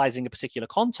 utilizing a particular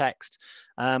context,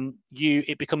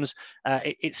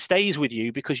 it stays with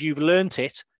you because you've learned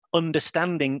it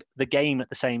understanding the game at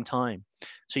the same time.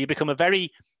 So you become a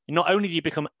very not only do you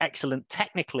become excellent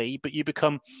technically, but you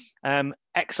become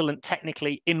excellent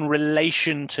technically in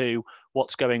relation to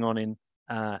what's going on in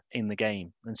the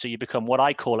game. And so you become what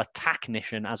I call a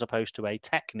tactician as opposed to a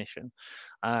technician.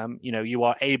 You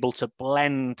are able to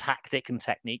blend tactic and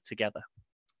technique together.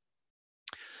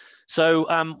 So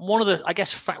one of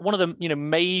the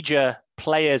major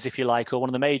players, if you like, or one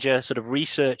of the major sort of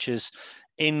researchers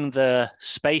in the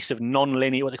space of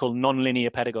non-linear, what they call non-linear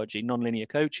pedagogy, non-linear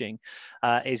coaching,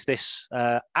 is this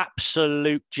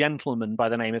absolute gentleman by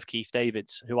the name of Keith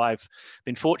Davids, who I've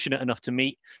been fortunate enough to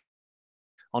meet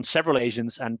on several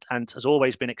occasions, and has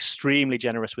always been extremely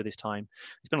generous with his time.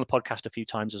 He's been on the podcast a few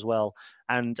times as well,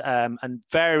 and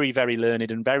very, very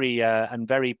learned and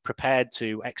very prepared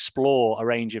to explore a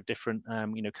range of different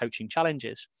coaching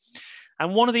challenges.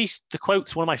 And one of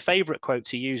my favorite quotes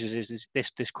he uses is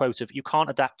this quote of, "You can't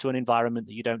adapt to an environment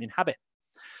that you don't inhabit."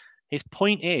 His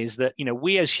point is that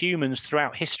we as humans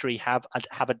throughout history have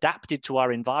adapted to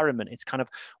our environment. It's kind of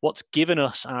what's given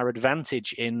us our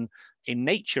advantage in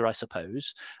nature, I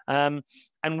suppose. And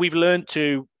we've learned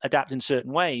to adapt in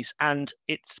certain ways. And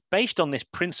it's based on this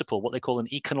principle, what they call an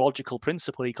ecological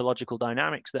principle, ecological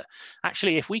dynamics, that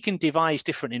actually if we can devise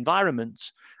different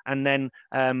environments and then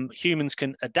humans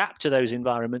can adapt to those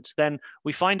environments, then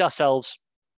we find ourselves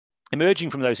emerging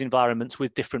from those environments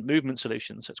with different movement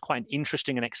solutions. So it's quite an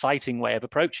interesting and exciting way of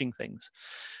approaching things.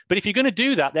 But if you're going to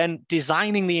do that, then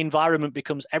designing the environment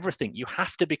becomes everything. You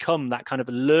have to become that kind of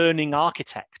learning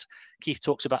architect. Keith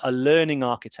talks about a learning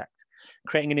architect,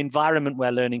 creating an environment where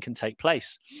learning can take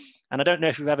place. And I don't know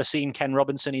if you've ever seen Ken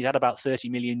Robinson. He's had about 30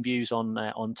 million views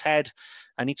on TED,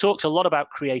 and he talks a lot about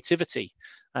creativity.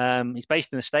 He's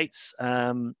based in the States,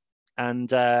 but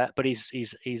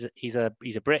he's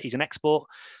a Brit. He's an export.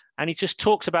 And he just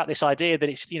talks about this idea that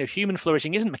it's, human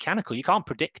flourishing isn't mechanical. You can't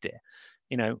predict it.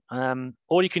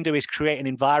 All you can do is create an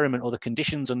environment or the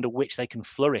conditions under which they can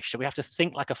flourish. So we have to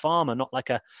think like a farmer, not like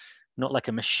a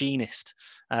machinist,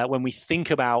 when we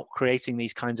think about creating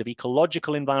these kinds of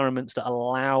ecological environments that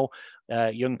allow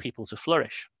young people to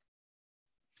flourish.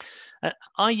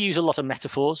 I use a lot of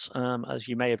metaphors, as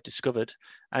you may have discovered,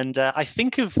 and I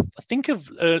think of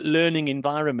learning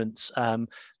environments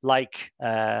like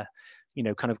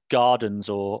kind of gardens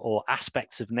or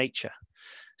aspects of nature.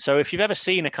 So if you've ever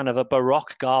seen a kind of a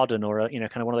Baroque garden or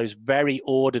kind of one of those very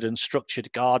ordered and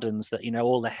structured gardens that,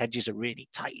 all the hedges are really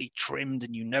tightly trimmed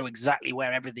and exactly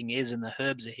where everything is, and the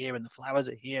herbs are here and the flowers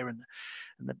are here and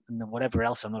the whatever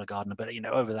else. I'm not a gardener, but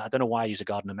over that, I don't know why I use a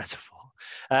gardener metaphor.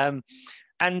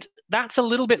 And that's a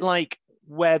little bit like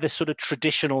where the sort of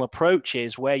traditional approach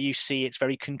is, where you see it's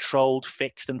very controlled,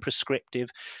 fixed and prescriptive.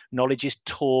 Knowledge is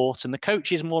taught and the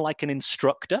coach is more like an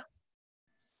instructor.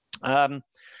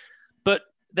 But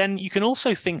then you can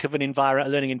also think of a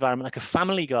learning environment like a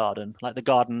family garden, like the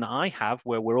garden that I have,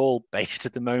 where we're all based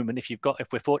at the moment. If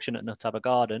we're fortunate enough to have a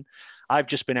garden, I've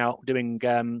just been out doing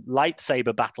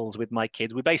lightsaber battles with my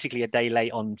kids. We're basically a day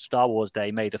late on Star Wars Day,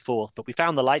 May the 4th, but we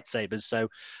found the lightsabers. So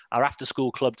our after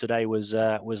school club today was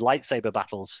lightsaber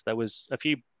battles. There was a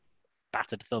few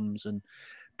battered thumbs,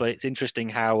 but it's interesting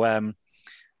how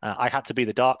I had to be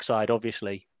the dark side,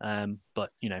 obviously,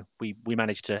 but we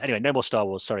managed to. Anyway, no more Star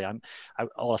Wars. Sorry, all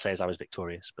I'll say is I was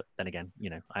victorious. But then again,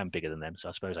 I am bigger than them, so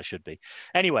I suppose I should be.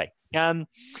 Anyway, back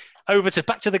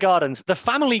to the gardens. The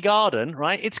family garden,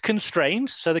 right? It's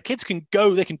constrained, so the kids can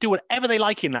go. They can do whatever they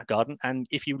like in that garden, and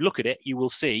if you look at it, you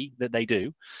will see that they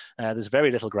do. There's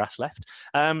very little grass left,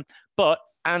 and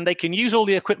they can use all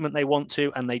the equipment they want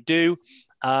to, and they do.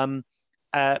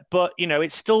 But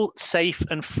it's still safe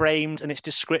and framed, and it's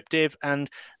descriptive, and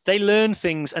they learn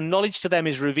things, and knowledge to them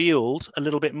is revealed a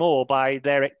little bit more by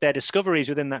their discoveries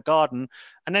within that garden.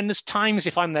 And then there's times,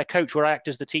 if I'm their coach, where I act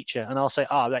as the teacher, and I'll say,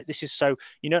 this is so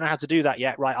you don't know how to do that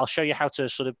yet, right? I'll show you how to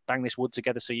sort of bang this wood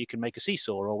together so you can make a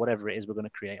seesaw or whatever it is we're going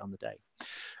to create on the day.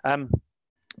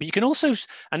 But you can also,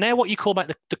 and they're what you call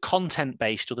the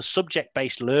content-based or the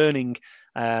subject-based learning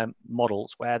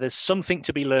models, where there's something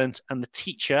to be learned and the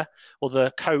teacher or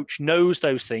the coach knows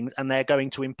those things, and they're going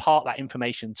to impart that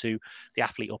information to the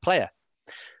athlete or player.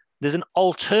 There's an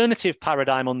alternative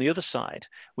paradigm on the other side,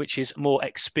 which is more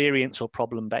experience or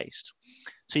problem-based.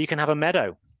 So you can have a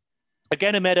meadow.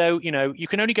 Again, a meadow, you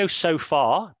can only go so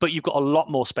far, but you've got a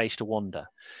lot more space to wander.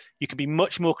 You can be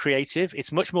much more creative.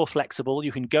 It's much more flexible.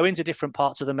 You can go into different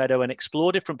parts of the meadow and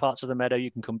explore different parts of the meadow.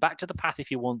 You can come back to the path if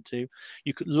you want to.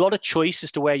 A lot of choice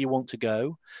as to where you want to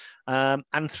go.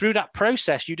 And through that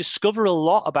process, you discover a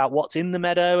lot about what's in the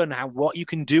meadow and what you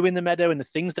can do in the meadow and the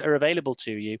things that are available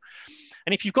to you.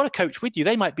 And if you've got a coach with you,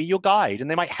 they might be your guide, and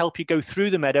they might help you go through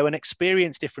the meadow and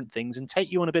experience different things and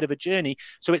take you on a bit of a journey.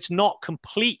 So it's not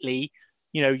completely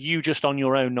you just on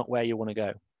your own, not where you want to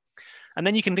go. And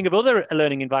then you can think of other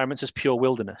learning environments as pure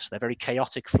wilderness. They're very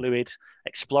chaotic, fluid,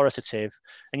 explorative,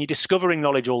 and you're discovering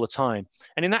knowledge all the time.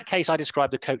 And in that case, I describe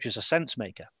the coach as a sense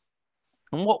maker.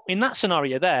 And what in that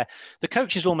scenario there, the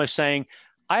coach is almost saying,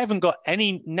 I haven't got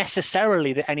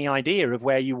necessarily any idea of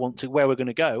where we're going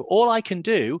to go. All I can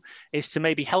do is to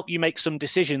maybe help you make some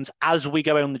decisions as we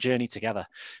go on the journey together.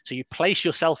 So you place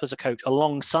yourself as a coach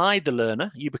alongside the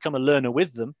learner, you become a learner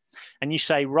with them, and you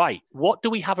say, right, what do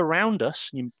we have around us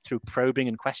through probing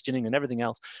and questioning and everything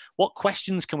else? What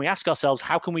questions can we ask ourselves?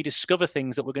 How can we discover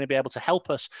things that we're going to be able to help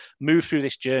us move through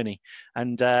this journey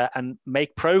and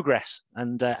make progress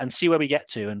and see where we get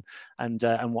to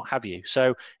and what have you?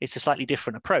 So it's a slightly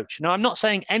different approach. Now, I'm not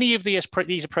saying any of these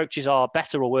approaches are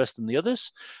better or worse than the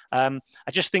others. I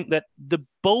just think that the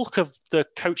bulk of the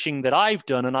coaching that I've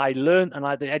done and I learned and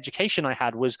the education I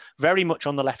had was very much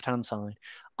on the left-hand side.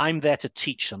 I'm there to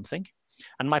teach something,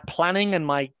 and my planning and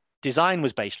my design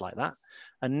was based like that.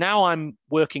 And now I'm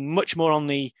working much more on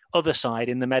the other side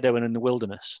in the meadow and in the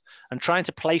wilderness and trying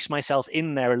to place myself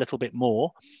in there a little bit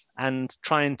more and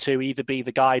trying to either be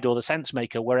the guide or the sense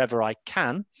maker wherever I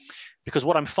can. Because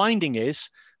what I'm finding is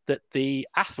that the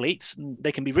athletes,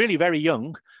 they can be really very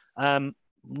young,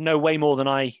 know way more than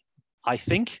I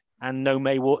think, and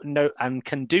and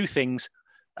can do things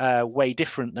way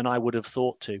different than I would have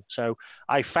thought to. So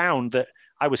I found that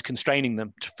I was constraining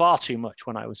them far too much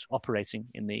when I was operating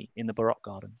in the Baroque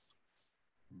garden.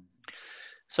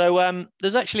 So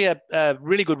there's actually a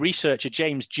really good researcher,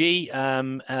 James G,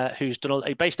 who's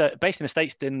based in the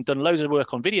States, done loads of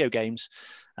work on video games,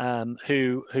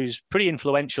 who's pretty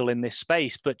influential in this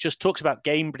space, but just talks about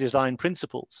game design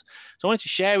principles. So I wanted to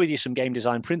share with you some game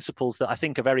design principles that I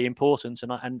think are very important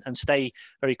and stay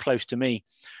very close to me.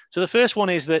 So the first one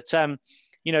is that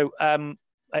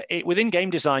within game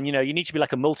design, you need to be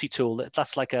like a multi-tool.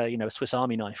 That's like a Swiss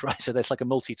Army knife, right? So there's like a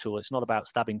multi-tool. It's not about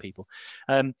stabbing people.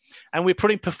 And we're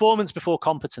putting performance before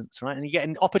competence, right? And you get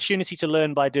an opportunity to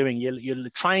learn by doing. You're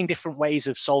trying different ways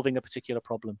of solving a particular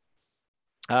problem.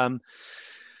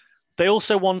 They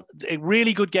also want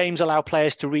really good games allow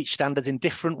players to reach standards in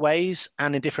different ways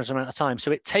and in different amount of time.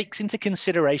 So it takes into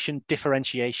consideration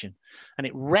differentiation, and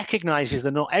it recognizes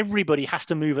that not everybody has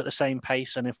to move at the same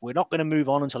pace. And if we're not going to move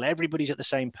on until everybody's at the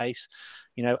same pace,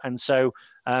 and so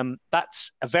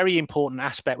that's a very important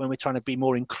aspect when we're trying to be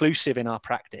more inclusive in our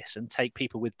practice and take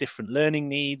people with different learning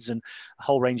needs and a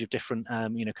whole range of different,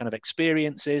 kind of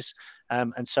experiences.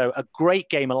 And so a great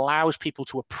game allows people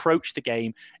to approach the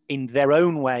game in their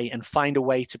own way and find a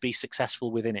way to be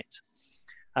successful within it.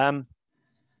 And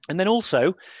then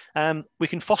also, we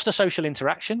can foster social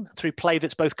interaction through play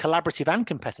that's both collaborative and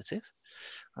competitive.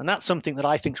 And that's something that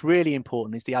I think is really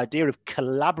important, is the idea of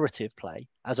collaborative play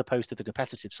as opposed to the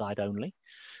competitive side only.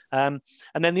 And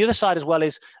then the other side as well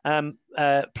is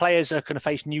players are going to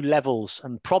face new levels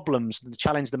and problems and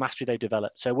challenge the mastery they've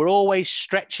developed. So we're always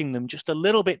stretching them just a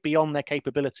little bit beyond their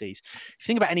capabilities. If you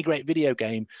think about any great video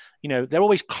game, they're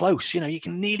always close. You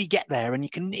can nearly get there and you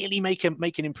can nearly make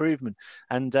an improvement.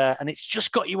 And it's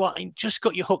just got you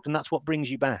hooked, and that's what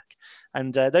brings you back.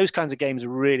 And those kinds of games are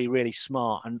really, really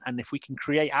smart. And if we can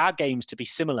create our games to be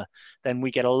similar, then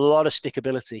we get a lot of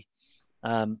stickability.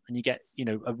 And you get,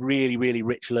 a really, really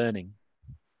rich learning.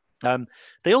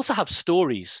 They also have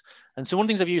stories. And so one of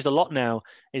the things I've used a lot now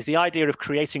is the idea of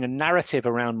creating a narrative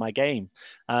around my game.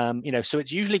 So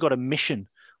it's usually got a mission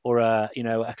or a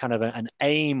kind of an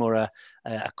aim or a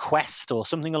quest or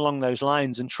something along those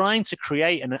lines, and trying to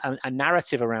create a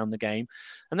narrative around the game,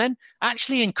 and then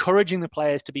actually encouraging the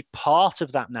players to be part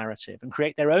of that narrative and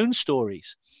create their own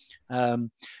stories.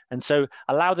 And so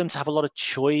allow them to have a lot of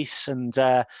choice and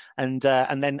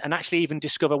actually even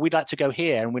discover, we'd like to go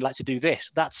here and we'd like to do this.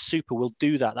 That's super. We'll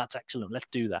do that. That's excellent. Let's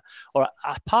do that. Or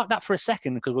I park that for a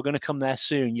second because we're going to come there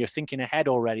soon. You're thinking ahead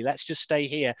already. Let's just stay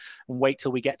here and wait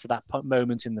till we get to that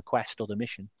moment in the quest or the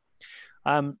mission.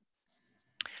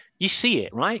 You see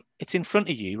it, right? It's in front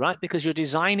of you, right? Because you're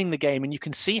designing the game and you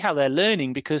can see how they're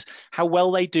learning because how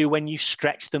well they do when you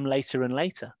stretch them later and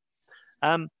later.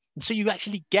 And so you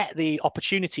actually get the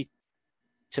opportunity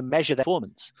to measure their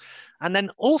performance. And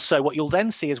then also what you'll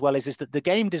then see as well is that the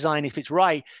game design, if it's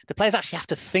right, the players actually have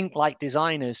to think like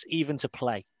designers even to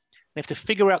play. They have to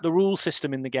figure out the rule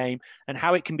system in the game and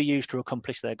how it can be used to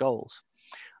accomplish their goals.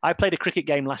 I played a cricket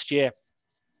game last year,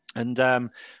 and we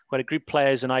had a group of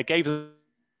players, and I gave them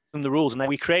the rules, and then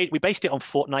we based it on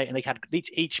Fortnite, and they had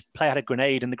each player had a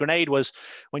grenade, and the grenade was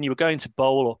when you were going to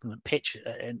bowl or pitch,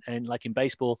 and like in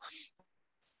baseball,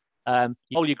 you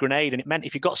roll your grenade, and it meant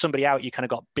if you got somebody out, you kind of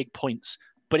got big points.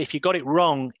 But if you got it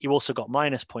wrong, you also got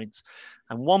minus points.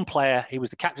 And one player, he was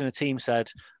the captain of the team,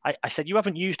 said, I said, you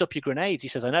haven't used up your grenades. He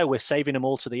says, I know, we're saving them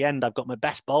all to the end. I've got my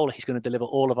best bowler. He's going to deliver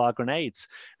all of our grenades.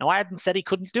 Now, I hadn't said he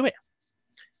couldn't do it.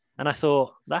 And I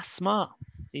thought, that's smart.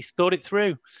 He's thought it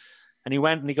through. And he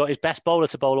went and he got his best bowler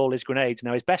to bowl all his grenades.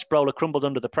 Now, his best bowler crumbled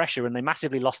under the pressure and they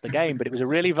massively lost the game, but it was a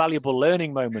really valuable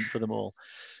learning moment for them all.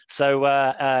 So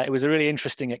it was a really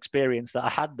interesting experience that I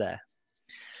had there.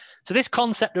 So this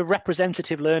concept of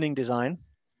representative learning design,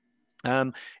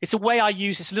 it's a way I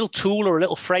use, it's a little tool or a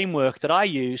little framework that I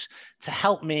use to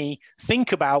help me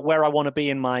think about where I want to be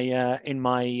in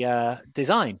my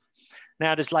design.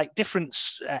 Now, there's like different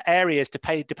areas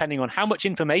depending on how much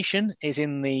information is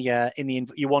in the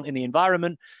you want in the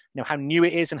environment, you know, how new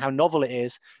it is and how novel it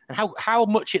is, and how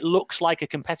much it looks like a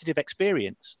competitive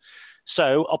experience.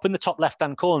 So up in the top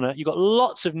left-hand corner, you've got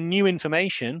lots of new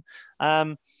information,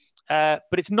 but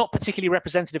it's not particularly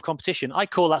representative competition. I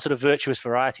call that sort of virtuous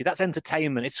variety. That's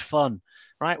entertainment. It's fun,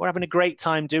 right? We're having a great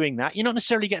time doing that. You're not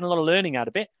necessarily getting a lot of learning out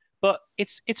of it, but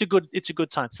it's a good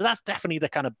time. So that's definitely the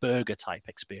kind of burger type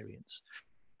experience.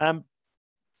 And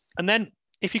then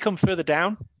if you come further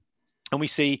down, and we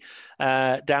see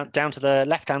down to the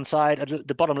left-hand side, at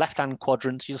the bottom left-hand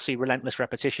quadrant, you'll see relentless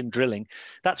repetition drilling.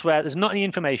 That's where there's not any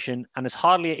information and there's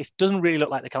hardly, it doesn't really look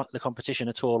like the competition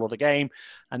at all or the game.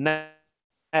 And then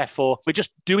therefore, we're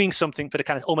just doing something for the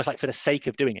kind of almost like for the sake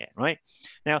of doing it, right?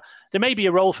 Now, there may be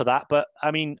a role for that, but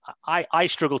I mean, I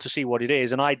struggle to see what it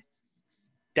is, and I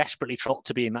desperately try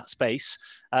to be in that space.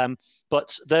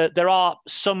 But there are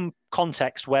some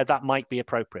contexts where that might be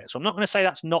appropriate. So I'm not going to say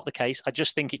that's not the case. I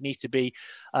just think it needs to be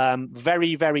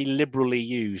very, very liberally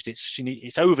used. It's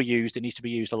overused. It needs to be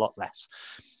used a lot less.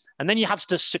 And then you have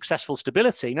successful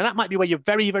stability. Now, that might be where you're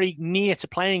very, very near to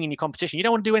playing in your competition. You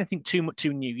don't want to do anything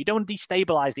too new. You don't want to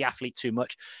destabilize the athlete too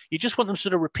much. You just want them to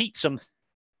sort of repeat something,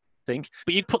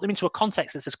 but you put them into a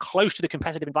context that's as close to the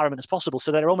competitive environment as possible,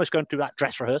 so they're almost going through that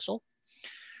dress rehearsal.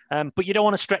 But you don't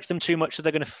want to stretch them too much so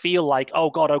they're going to feel like, oh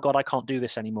God, I can't do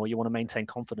this anymore. You want to maintain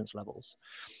confidence levels.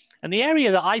 And the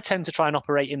area that I tend to try and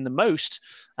operate in the most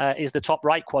is the top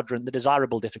right quadrant, the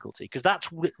desirable difficulty, because that's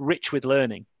rich with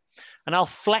learning. And I'll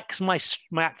flex my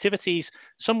activities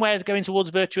somewhere going towards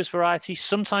virtuous variety,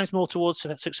 sometimes more towards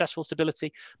successful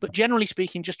stability, but generally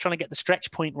speaking, just trying to get the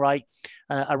stretch point right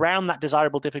around that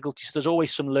desirable difficulty. So there's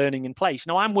always some learning in place.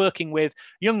 Now, I'm working with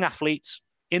young athletes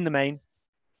in the main,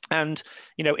 and,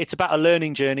 you know, it's about a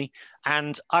learning journey,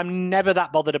 and I'm never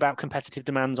that bothered about competitive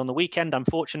demands on the weekend. I'm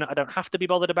fortunate I don't have to be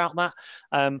bothered about that.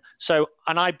 And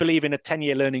I believe in a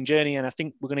 10-year learning journey, and I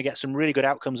think we're going to get some really good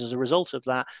outcomes as a result of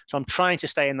that. So I'm trying to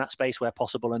stay in that space where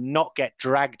possible and not get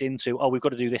dragged into, oh, we've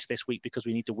got to do this week because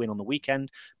we need to win on the weekend.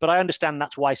 But I understand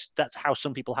that's how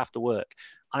some people have to work.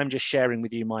 I'm just sharing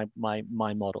with you my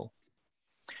model.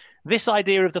 This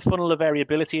idea of the funnel of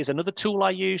variability is another tool I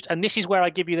used, and this is where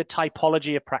I give you the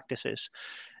typology of practices.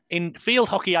 In field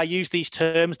hockey, I use these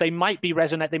terms. They might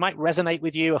resonate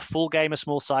with you: a full game, a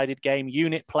small-sided game,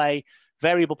 unit play,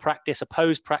 variable practice,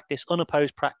 opposed practice,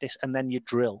 unopposed practice, and then your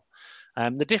drill.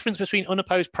 The difference between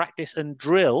unopposed practice and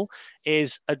drill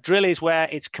is a drill is where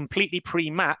it's completely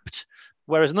pre-mapped,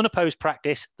 whereas an unopposed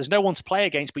practice, there's no one to play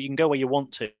against, but you can go where you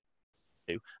want to.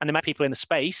 And there might be people in the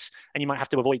space and you might have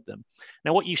to avoid them.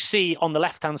 Now, what you see on the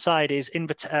left-hand side is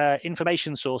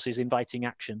information sources inviting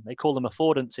action. They call them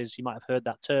affordances. You might have heard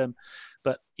that term,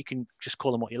 but you can just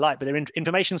call them what you like. But they're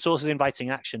information sources inviting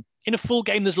action. In a full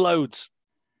game, there's loads.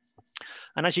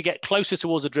 And as you get closer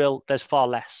towards a drill, there's far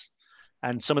less.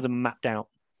 And some of them are mapped out.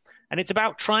 And it's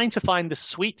about trying to find the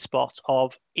sweet spot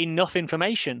of enough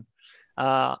information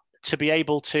to be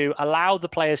able to allow the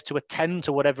players to attend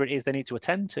to whatever it is they need to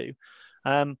attend to,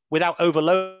 without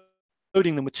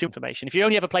overloading them with too much information. If you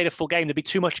only ever played a full game, there'd be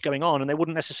too much going on and they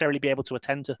wouldn't necessarily be able to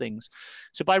attend to things.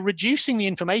 So by reducing the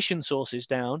information sources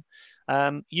down,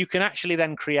 you can actually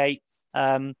then create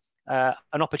an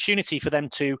opportunity for them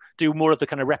to do more of the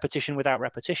kind of repetition without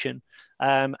repetition.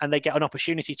 And they get an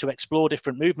opportunity to explore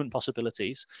different movement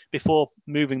possibilities before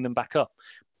moving them back up.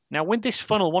 Now, with this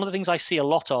funnel, one of the things I see a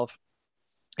lot of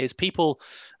is people,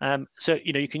 so,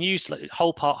 you know, you can use like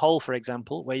whole part whole, for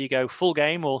example, where you go full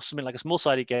game or something like a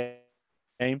small-sided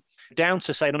game down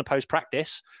to, say, an unopposed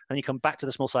practice, and you come back to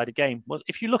the small-sided game. Well,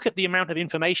 if you look at the amount of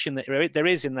information that there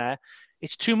is in there,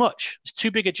 it's too much. It's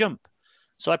too big a jump.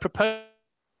 So I propose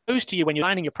to you, when you're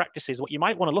lining your practices, what you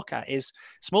might want to look at is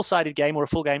small-sided game or a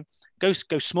full game. Go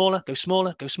smaller, go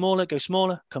smaller, go smaller, go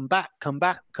smaller, come back, come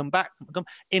back, come back, come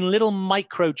in little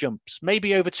micro jumps,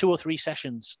 maybe over 2 or 3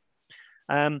 sessions.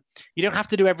 You don't have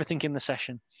to do everything in the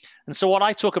session. And so what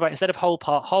I talk about, instead of whole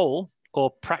part whole or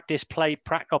practice, play,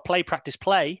 play, practice,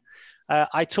 play,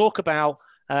 I talk about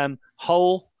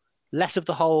whole, less of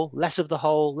the whole, less of the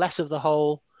whole, less of the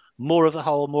whole, more of the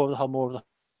whole, more of the whole, more of the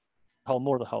whole,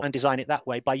 more of the whole, and design it that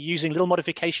way by using little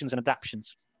modifications and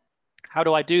adaptations. How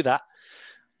do I do that?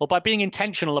 Well, by being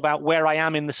intentional about where I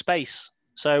am in the space.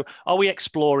 So are we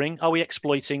exploring? Are we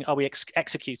exploiting? Are we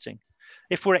executing?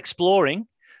 If we're exploring,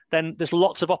 then there's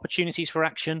lots of opportunities for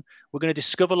action. We're going to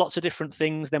discover lots of different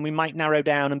things. Then we might narrow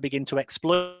down and begin to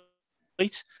exploit. We're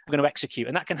going to execute.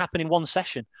 And that can happen in one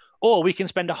session. Or we can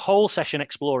spend a whole session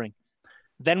exploring.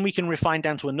 Then we can refine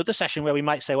down to another session where we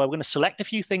might say, well, we're going to select a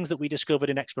few things that we discovered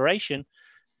in exploration,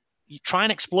 you try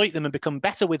and exploit them and become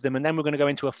better with them. And then we're going to go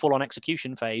into a full-on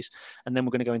execution phase. And then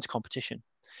we're going to go into competition.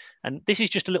 And this is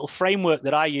just a little framework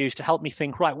that I use to help me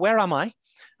think, right, where am I?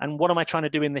 And what am I trying to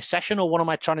do in this session? Or what am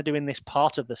I trying to do in this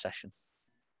part of the session?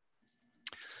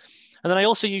 And then I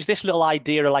also use this little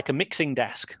idea like a mixing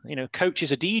desk. You know, coach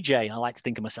is a DJ. I like to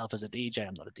think of myself as a DJ.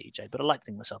 I'm not a DJ, but I like to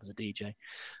think of myself as a DJ.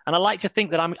 And I like to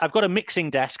think that I've got a mixing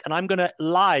desk and I'm going to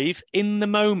live in the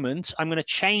moment. I'm going to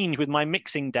change with my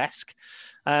mixing desk.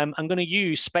 I'm going to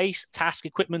use space, task,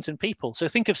 equipment, and people. So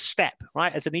think of STEP,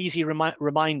 right, as an easy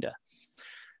reminder.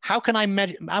 How can I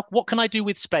measure? What can I do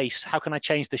with space? How can I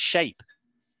change the shape,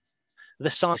 the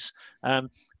size, the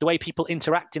way people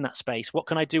interact in that space? What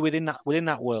can I do within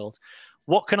that world?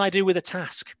 What can I do with a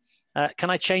task? Can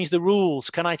I change the rules?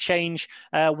 Can I change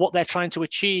what they're trying to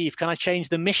achieve? Can I change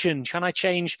the mission? Can I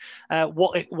change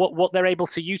what they're able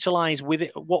to utilize with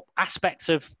it? What aspects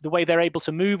of the way they're able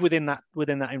to move within that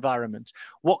environment?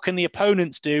 What can the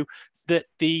opponents do that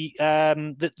the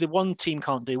one team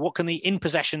can't do? What can the in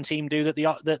possession team do that the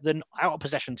out of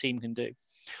possession team can do?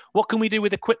 What can we do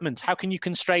with equipment? How can you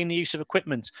constrain the use of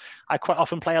equipment? I quite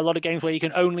often play a lot of games where you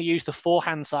can only use the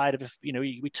forehand side of, you know,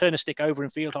 we turn a stick over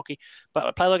in field hockey, but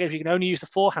I play a lot of games where you can only use the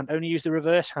forehand, only use the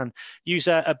reverse hand, use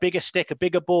a bigger stick, a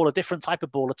bigger ball, a different type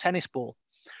of ball, a tennis ball.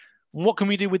 What can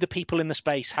we do with the people in the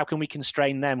space? How can we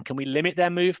constrain them? Can we limit their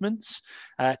movements?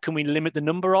 Can we limit the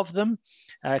number of them?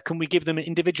 Can we give them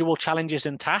individual challenges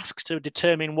and tasks to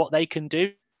determine what they can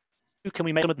do? Can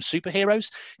we make them superheroes?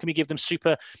 Can we give them kind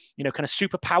of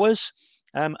superpowers?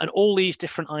 And all these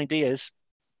different ideas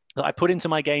that I put into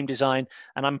my game design,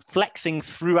 and I'm flexing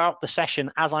throughout the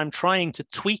session as I'm trying to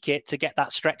tweak it to get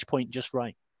that stretch point just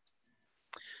right.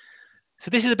 So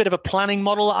this is a bit of a planning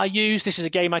model that I use. This is a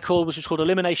game which was called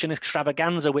Elimination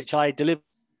Extravaganza, which I delivered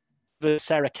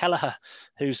Sarah Kelleher,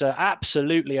 who's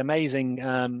absolutely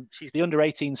amazing. She's the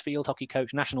under-18s field hockey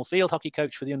coach, national field hockey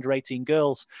coach for the under-18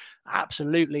 girls.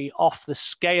 Absolutely off the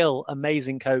scale,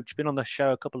 amazing coach. Been on the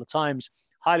show a couple of times.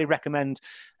 Highly recommend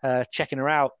checking her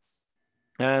out.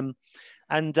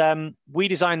 We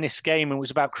designed this game, and it was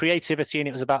about creativity and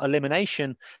it was about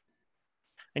elimination.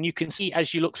 And you can see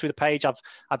as you look through the page,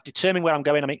 I've determined where I'm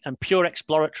going. I'm pure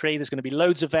exploratory. There's going to be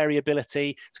loads of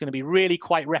variability. It's going to be really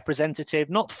quite representative,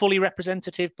 not fully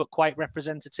representative, but quite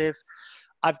representative.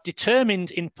 I've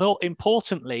determined,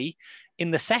 importantly, in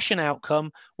the session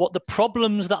outcome, what the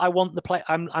problems that I want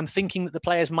I'm thinking that the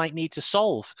players might need to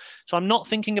solve. So I'm not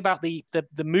thinking about the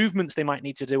movements they might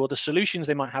need to do or the solutions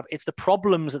they might have. It's the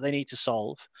problems that they need to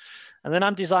solve. And then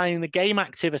I'm designing the game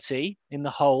activity in the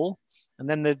whole, and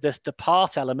then the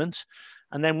part element,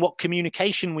 and then what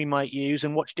communication we might use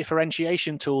and what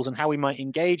differentiation tools and how we might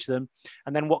engage them,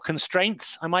 and then what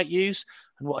constraints I might use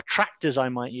and what attractors I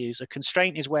might use. A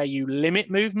constraint is where you limit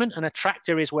movement, and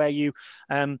attractor is where you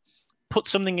put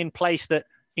something in place that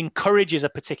encourages a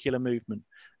particular movement.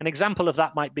 An example of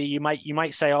that might be you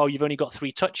might say, oh, you've only got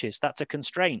 3 touches. That's a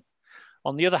constraint.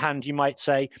 On the other hand, you might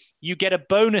say you get a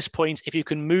bonus point if you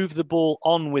can move the ball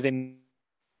on within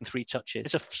 3 touches.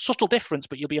 It's a subtle difference,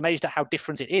 but you'll be amazed at how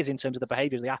different it is in terms of the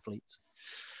behavior of the athletes.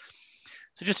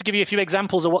 So just to give you a few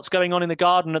examples of what's going on in the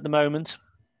garden at the moment,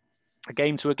 a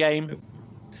game to a game.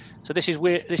 So this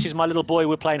is my little boy.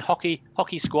 We're playing hockey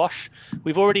squash.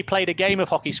 We've already played a game of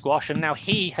hockey squash, and now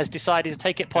he has decided to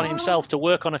take it upon himself to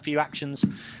work on a few actions.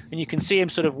 And you can see him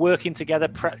sort of working together,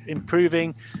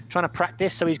 improving, trying to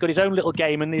practice. So he's got his own little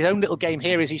game, and his own little game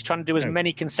here is he's trying to do as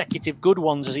many consecutive good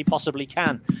ones as he possibly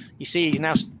can. You see, he's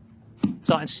now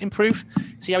starting to improve.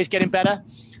 See how he's getting better,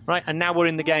 right? And now we're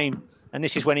in the game, and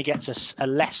this is when he gets a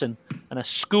lesson and a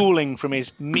schooling from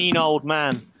his mean old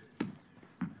man.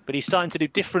 But he's starting to do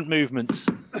different movements,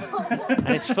 and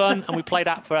it's fun. And we play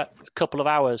that for a couple of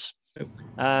hours,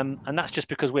 and that's just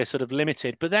because we're sort of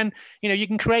limited. But then, you know, you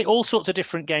can create all sorts of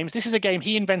different games. This is a game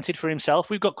he invented for himself.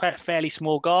 We've got quite a fairly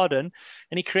small garden,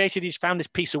 and he's found this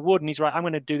piece of wood, and he's right, I'm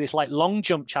going to do this like long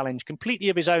jump challenge, completely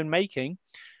of his own making.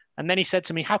 And then he said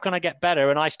to me, how can I get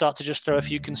better? And I start to just throw a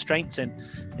few constraints in.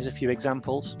 Here's a few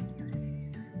examples.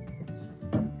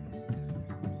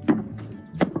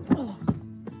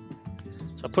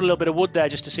 put a little bit of wood there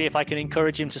just to see if I can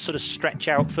encourage him to sort of stretch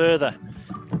out further.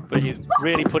 But you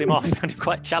really put him off, found it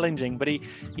quite challenging. But you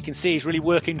can see he's really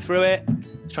working through it.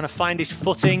 He's trying to find his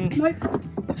footing. He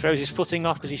throws his footing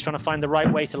off because he's trying to find the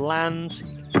right way to land.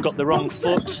 He's got the wrong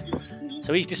foot.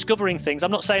 So he's discovering things.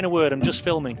 I'm not saying a word, I'm just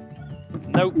filming.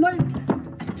 Nope.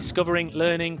 He's discovering,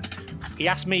 learning. He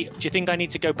asked me, do you think I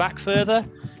need to go back further?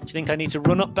 Do you think I need to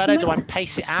run up better? Do I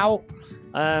pace it out?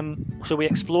 So we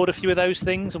explored a few of those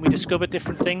things and we discovered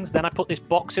different things. Then I put this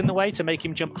box in the way to make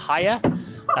him jump higher.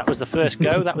 That was the first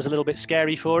go. That was a little bit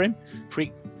scary for him.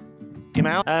 Freaked him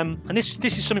out. And this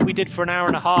is something we did for an hour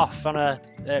and a half on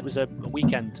it was a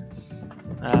weekend.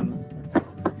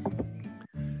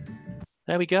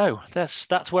 There we go.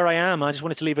 That's where I am. I just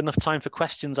wanted to leave enough time for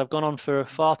questions. I've gone on for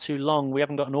far too long. We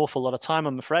haven't got an awful lot of time,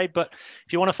 I'm afraid. But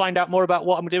if you want to find out more about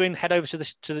what I'm doing, head over to the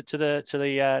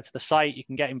site. You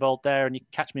can get involved there, and you can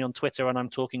catch me on Twitter, and I'm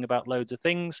talking about loads of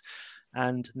things.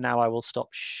 And now I will stop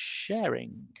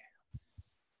sharing.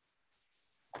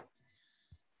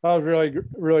 That was really,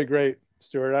 really great,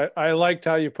 Stuart. I liked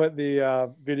how you put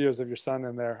the videos of your son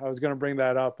in there. I was going to bring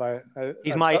that up.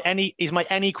 He's my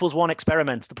N=1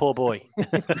 experiment, the poor boy.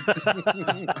 That's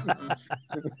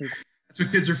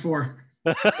what kids are for.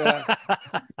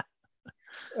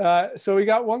 So we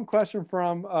got one question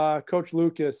from Coach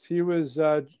Lucas. He was,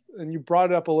 and you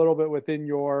brought it up a little bit within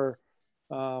your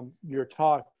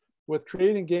talk, with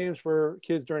creating games for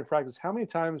kids during practice. How many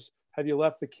times have you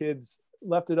left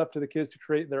it up to the kids to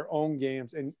create their own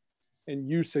games and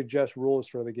you suggest rules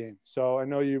for the game? So I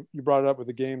know you brought it up with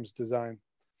the games design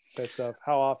type stuff.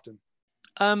 How often?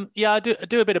 Yeah, I do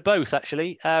a bit of both,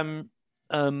 actually.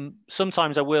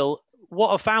 Sometimes I will. What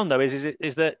I've found though is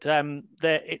that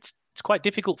it's quite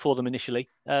difficult for them initially.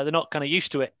 They're not kind of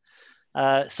used to it.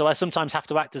 So I sometimes have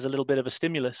to act as a little bit of a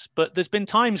stimulus. But there's been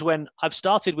times when I've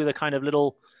started with a kind of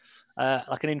little,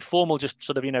 like an informal, just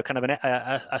sort of, kind of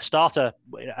a starter,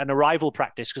 an arrival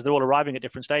practice, because they're all arriving at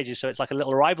different stages. So it's like a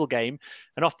little arrival game,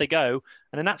 and off they go.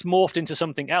 And then that's morphed into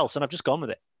something else, and I've just gone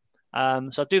with it.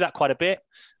 So I do that quite a bit.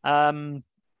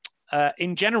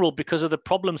 In general, because of the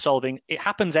problem solving, it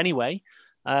happens anyway.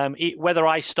 Whether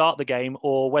I start the game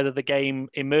or whether the game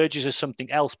emerges as something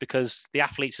else, because the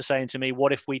athletes are saying to me,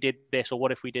 what if we did this or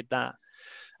what if we did that?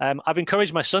 I've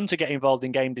encouraged my son to get involved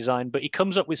in game design, but he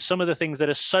comes up with some of the things that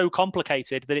are so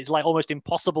complicated that it's like almost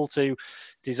impossible to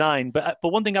design. But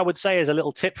one thing I would say as a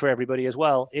little tip for everybody as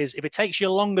well is, if it takes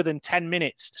you longer than 10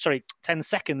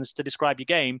 seconds to describe your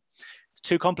game, it's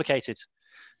too complicated.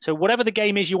 So whatever the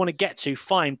game is you want to get to,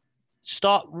 fine.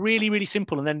 Start really, really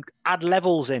simple and then add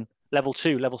levels in. Level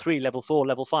 2, level 3, level 4,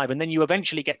 level 5. And then you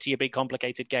eventually get to your big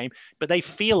complicated game, but they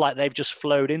feel like they've just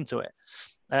flowed into it.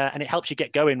 And it helps you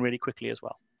get going really quickly as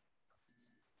well.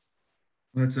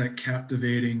 That's that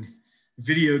captivating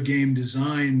video game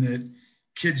design that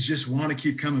kids just want to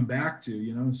keep coming back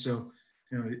to, So,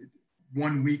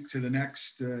 1 week to the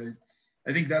next,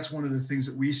 I think that's one of the things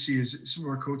that we see is some of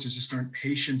our coaches just aren't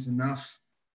patient enough.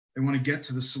 They want to get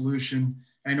to the solution.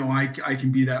 I know I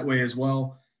can be that way as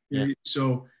well. Yeah.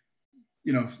 So,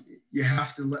 you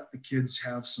have to let the kids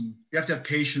you have to have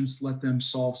patience, let them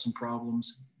solve some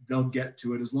problems. They'll get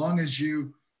to it as long as you're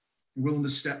willing to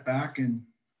step back and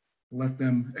let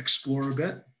them explore a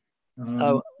bit.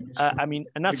 And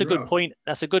that's a good point.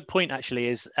 That's a good point, actually,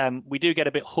 is we do get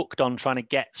a bit hooked on trying to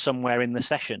get somewhere in the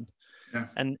session. Yeah.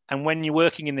 And when you're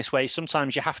working in this way,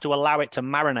 sometimes you have to allow it to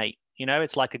marinate.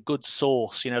 It's like a good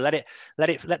sauce, let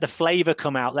the flavor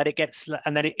come out,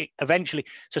 and then it eventually,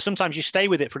 so sometimes you stay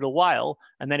with it for a little while,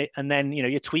 and then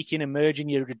you're tweaking and merging,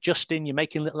 you're adjusting, you're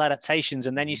making little adaptations,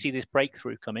 and then you see this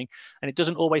breakthrough coming, and it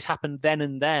doesn't always happen then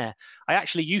and there. I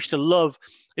actually used to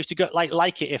go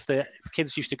like it if the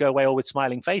kids used to go away all with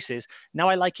smiling faces. Now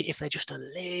I like it if they're just a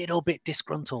little bit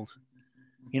disgruntled,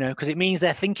 because it means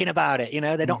they're thinking about it,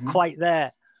 they're not quite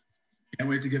there. Can't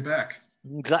wait to get back.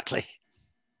 Exactly.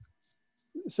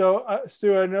 So,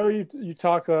 Stu, I know you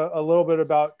talk a little bit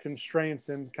about constraints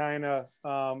and kind of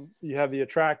you have the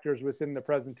attractors within the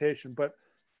presentation, but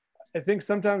I think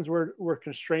sometimes we're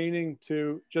constraining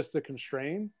to just to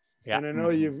constrain. Yeah. And I know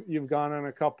you've gone on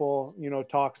a couple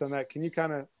talks on that. Can you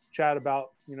kind of chat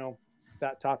about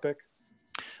that topic?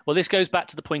 Well, this goes back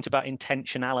to the point about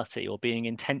intentionality or being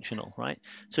intentional, right?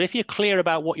 So if you're clear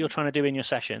about what you're trying to do in your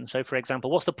session, so for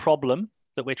example, what's the problem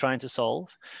that we're trying to solve?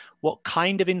 What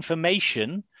kind of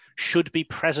information should be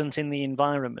present in the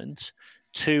environment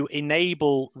to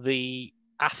enable the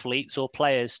athletes or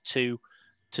players to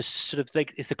sort of,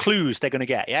 it's the clues they're going to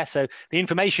get, yeah? So the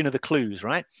information are the clues,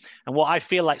 right? And what I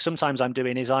feel like sometimes I'm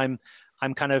doing is I'm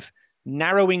kind of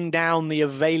narrowing down the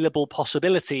available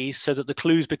possibilities so that the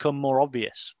clues become more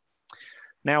obvious.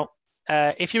 Now,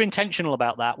 if you're intentional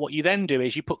about that, what you then do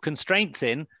is you put constraints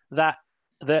in that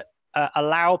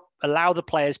allow the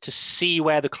players to see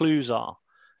where the clues are.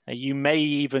 You may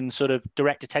even sort of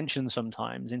direct attention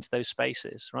sometimes into those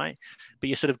spaces, right? But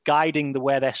you're sort of guiding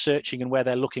where they're searching and where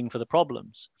they're looking for the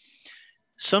problems.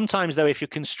 Sometimes, though, if you're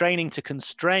constraining to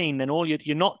constrain, then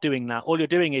you're not doing that. All you're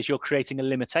doing is you're creating a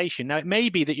limitation. Now, it may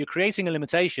be that you're creating a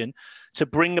limitation to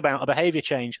bring about a behavior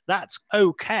change. That's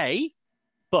okay,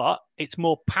 but it's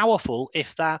more powerful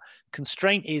if that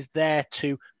constraint is there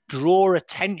to draw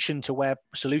attention to where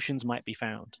solutions might be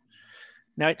found.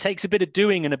 Now, it takes a bit of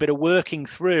doing and a bit of working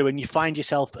through, and you find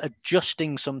yourself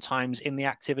adjusting sometimes in the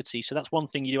activity. So that's one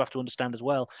thing you do have to understand as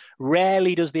well.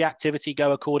 Rarely does the activity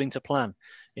go according to plan.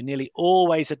 You're nearly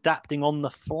always adapting on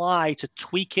the fly to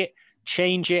tweak it,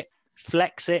 change it,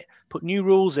 flex it, put new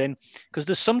rules in, because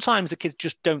there's sometimes the kids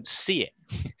just don't see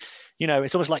it. You know,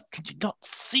 it's almost like, can you not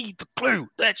see the clue?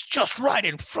 That's just right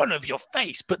in front of your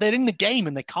face, but they're in the game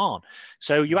and they can't.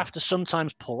 So you have to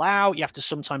sometimes pull out. You have to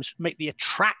sometimes make the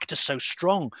attractor so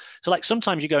strong. So like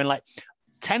sometimes you're going like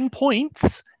 10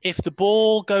 points if the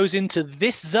ball goes into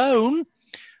this zone,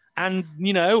 and,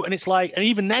 you know, and it's like, and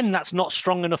even then that's not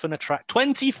strong enough an attract.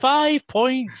 25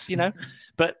 points, you know,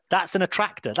 but that's an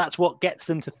attractor. That's what gets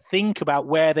them to think about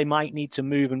where they might need to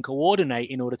move and coordinate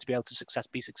in order to be able to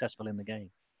be successful in the game.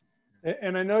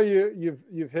 And I know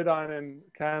you've hit on, and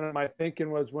kind of my thinking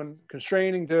was when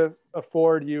constraining to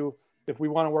afford you, if we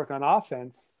want to work on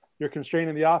offense, you're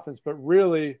constraining the offense, but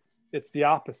really it's the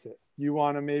opposite. You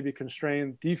want to maybe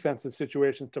constrain defensive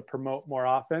situations to promote more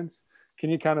offense. Can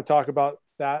you kind of talk about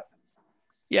that?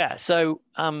 Yeah. So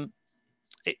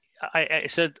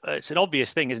it's an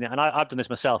obvious thing, isn't it? And I've done this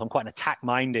myself. I'm quite an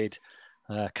attack-minded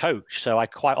coach, so I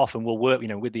quite often will work, you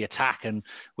know, with the attack, and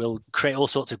we'll create all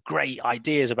sorts of great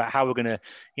ideas about how we're going to,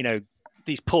 you know,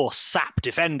 these poor sap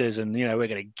defenders, and, you know, we're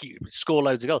going to score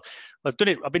loads of goals. I've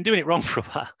been doing it wrong for a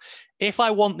while. If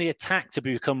I want the attack to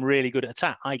become really good at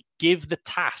attack, I give the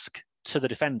task to the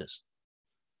defenders,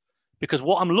 because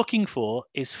what I'm looking for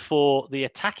is for the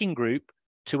attacking group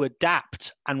to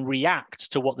adapt and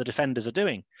react to what the defenders are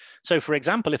doing. So, for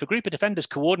example, if a group of defenders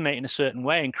coordinate in a certain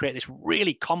way and create this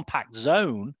really compact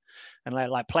zone, and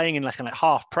like playing in like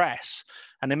half press,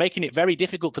 and they're making it very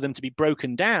difficult for them to be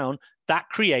broken down, that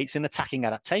creates an attacking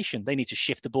adaptation. They need to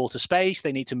shift the ball to space.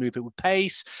 They need to move it with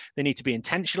pace. They need to be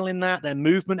intentional in that. Their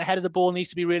movement ahead of the ball needs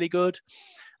to be really good.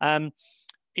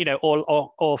 You know,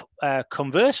 or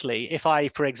conversely, if I,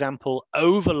 for example,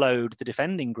 overload the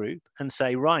defending group and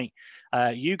say, right,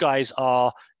 you guys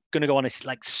are going to go on this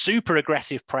like super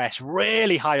aggressive press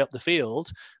really high up the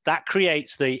field, that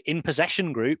creates the in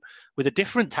possession group with a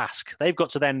different task. They've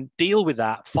got to then deal with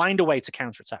that, find a way to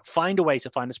counterattack, find a way to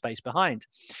find a space behind.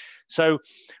 So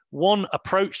one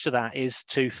approach to that is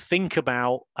to think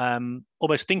about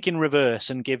almost think in reverse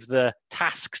and give the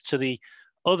tasks to the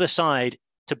other side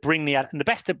to bring and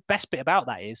the best bit about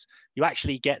that is you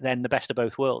actually get then the best of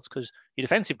both worlds, because your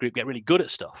defensive group get really good at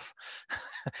stuff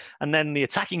and then the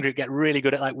attacking group get really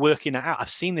good at like working it out. I've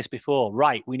seen this before,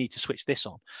 right? We need to switch this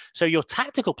on. So your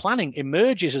tactical planning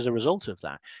emerges as a result of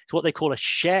that. It's what they call a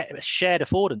shared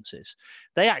affordances.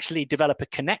 They actually develop a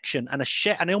connection and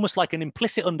and almost like an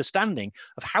implicit understanding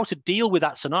of how to deal with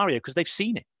that scenario because they've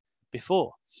seen it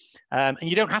before. And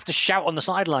you don't have to shout on the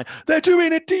sideline, they're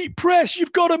doing a deep press,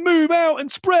 you've got to move out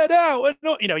and spread out. And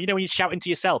not, you know, when you shout into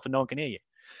yourself and no one can hear you.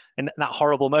 And that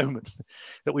horrible moment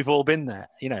that we've all been there,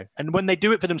 you know. And when they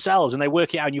do it for themselves and they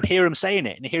work it out and you hear them saying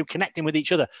it and you hear them connecting with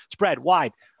each other, spread,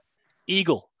 wide,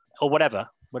 eagle, or whatever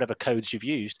codes you've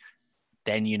used,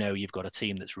 then you know you've got a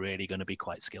team that's really going to be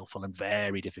quite skillful and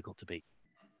very difficult to beat.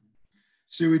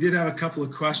 So we did have a couple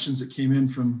of questions that came in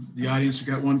from the audience. We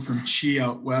got one from Chi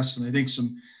out west, and I think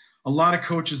a lot of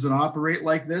coaches that operate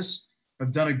like this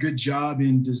have done a good job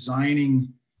in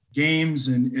designing games,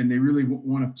 and they really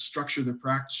want to structure their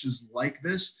practices like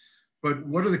this. But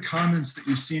what are the comments that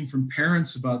you've seen from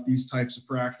parents about these types of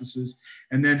practices?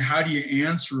 And then how do you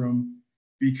answer them?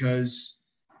 Because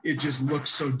it just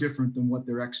looks so different than what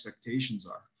their expectations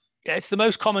are. Yeah, it's the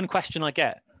most common question I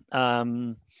get.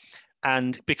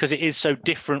 And because it is so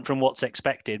different from what's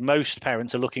expected, most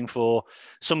parents are looking for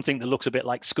something that looks a bit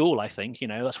like school, I think. You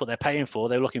know, that's what they're paying for.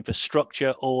 They're looking for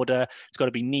structure, order. It's got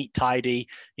to be neat, tidy.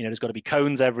 You know, there's got to be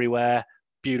cones everywhere.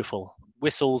 Beautiful.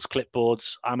 Whistles,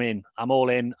 clipboards. I'm in. I'm all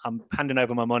in. I'm handing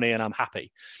over my money and I'm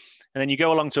happy. And then you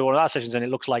go along to one of our sessions and it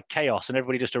looks like chaos and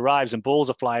everybody just arrives and balls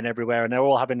are flying everywhere and they're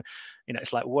all having, you know,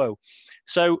 it's like, whoa.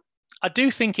 So I do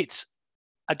think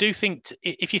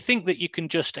if you think that you can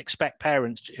just expect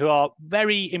parents who are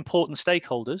very important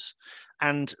stakeholders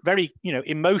and very,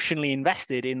 emotionally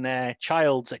invested in their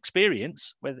child's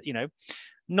experience, whether,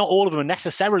 not all of them are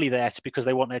necessarily there because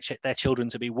they want their children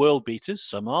to be world beaters.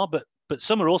 Some are, but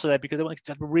some are also there because they want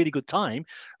to have a really good time,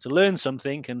 to learn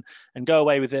something and go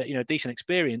away with a decent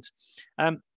experience.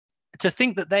 To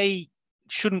think that they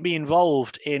shouldn't be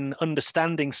involved in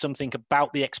understanding something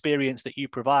about the experience that you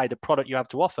provide, the product you have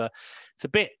to offer, it's a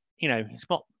bit, it's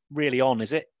not really on,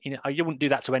 is it? You wouldn't do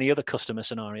that to any other customer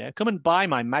scenario. Come and buy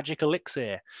my magic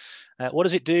elixir. What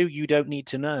does it do? You don't need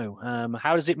to know.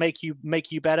 How does it make you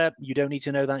better? You don't need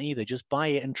to know that either. Just buy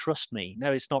it and trust me.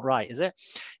 No, it's not right, is it?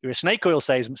 You're a snake oil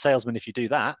salesman if you do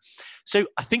that. So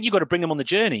I think you've got to bring them on the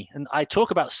journey. And I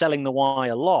talk about selling the why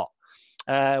a lot.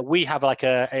 We have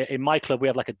in my club, we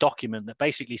have like a document that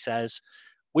basically says,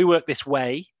 we work this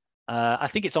way. I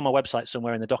think it's on my website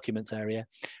somewhere in the documents area.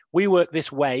 We work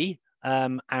this way.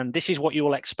 And this is what you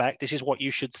will expect. This is what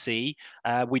you should see.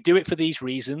 We do it for these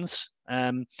reasons,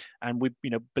 and we,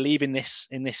 believe in this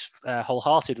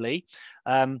wholeheartedly.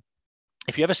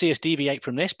 If you ever see us deviate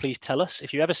from this, please tell us.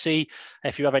 If you have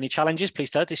any challenges, please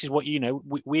tell us. This is what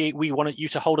we want you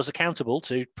to hold us accountable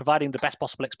to providing the best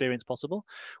possible experience possible.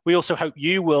 We also hope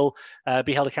you will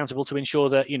be held accountable to ensure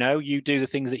that you do the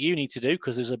things that you need to do,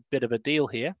 because there's a bit of a deal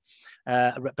here,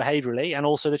 behaviorally, and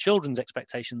also the children's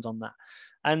expectations on that.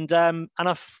 And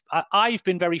I've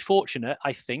been very fortunate,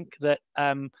 I think, that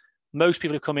most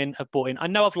people who come in have bought in. I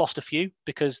know I've lost a few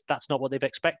because that's not what they've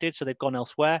expected, so they've gone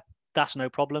elsewhere. That's no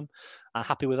problem. I'm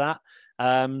happy with that.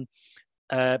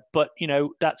 But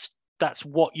that's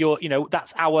what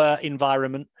that's our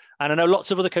environment. And I know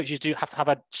lots of other coaches do have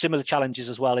had similar challenges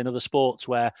as well in other sports,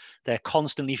 where they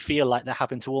constantly feel like they're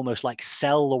having to almost like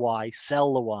sell the why.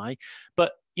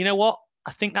 But you know what?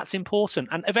 I think that's important,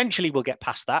 and eventually we'll get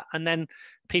past that, and then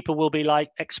people will be like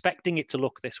expecting it to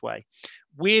look this way.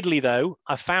 Weirdly, though,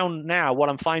 I found now what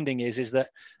I'm finding is that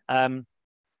a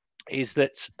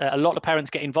lot of parents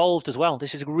get involved as well.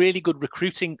 This is a really good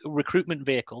recruitment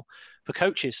vehicle for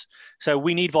coaches. So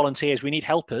we need volunteers, we need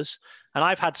helpers, and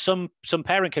I've had some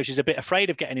parent coaches a bit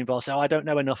afraid of getting involved. So I don't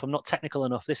know enough, I'm not technical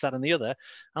enough, this, that, and the other.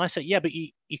 And I say, yeah, but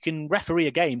you can referee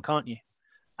a game, can't you?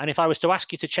 And if I was to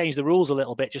ask you to change the rules a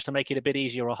little bit just to make it a bit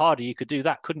easier or harder, you could do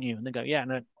that, couldn't you? And they go, yeah,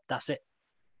 no, that's it.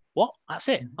 What? That's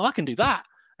it? Oh, I can do that.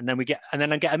 And then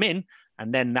I get them in,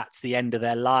 and then that's the end of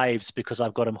their lives because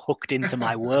I've got them hooked into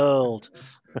my world.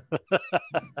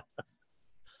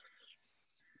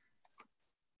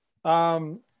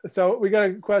 So we got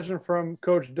a question from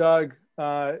Coach Doug.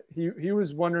 He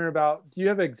was wondering about, do you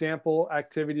have example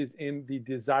activities in the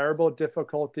desirable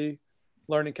difficulty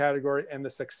learning category and the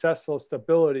successful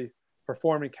stability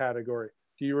performing category?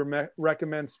 Do you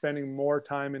recommend spending more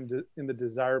time in the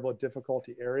desirable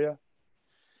difficulty area?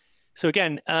 So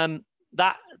again,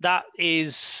 that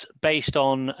is based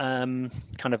on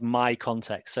kind of my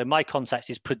context. So my context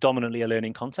is predominantly a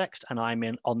learning context, and I'm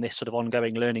on this sort of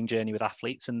ongoing learning journey with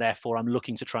athletes, and therefore I'm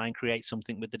looking to try and create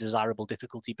something with the desirable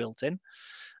difficulty built in.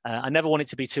 I never want it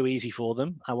to be too easy for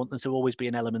them. I want them to always be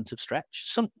an element of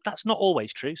stretch. That's not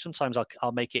always true. Sometimes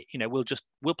I'll make it,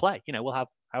 we'll play, we'll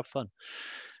have fun.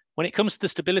 When it comes to the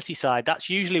stability side, that's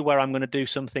usually where I'm going to do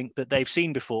something that they've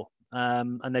seen before,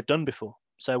 and they've done before.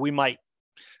 So we might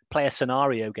play a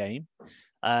scenario game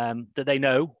that they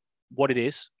know what it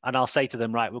is, and I'll say to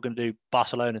them, right, we're going to do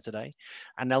Barcelona today,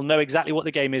 and they'll know exactly what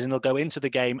the game is, and they'll go into the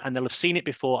game and they'll have seen it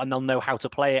before, and they'll know how to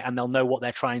play it, and they'll know what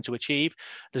they're trying to achieve.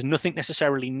 There's nothing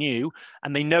necessarily new,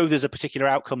 and they know there's a particular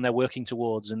outcome they're working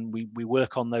towards, and we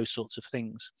work on those sorts of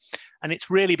things. And it's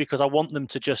really because I want them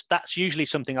to that's usually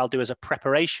something I'll do as a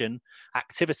preparation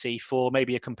activity for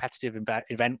maybe a competitive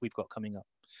event we've got coming up.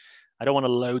 I don't want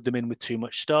to load them in with too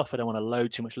much stuff. I don't want to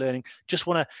load too much learning. Just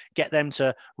want to get them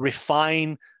to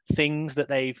refine things that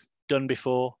they've done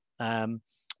before.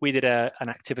 We did an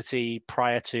activity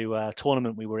prior to a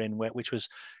tournament we were in, which was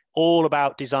all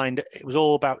about designed. It was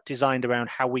all about designed around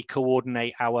how we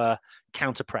coordinate our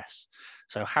counter press.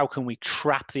 So how can we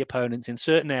trap the opponents in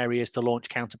certain areas to launch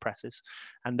counter presses?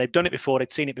 And they've done it before.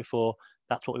 They'd seen it before.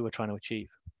 That's what we were trying to achieve.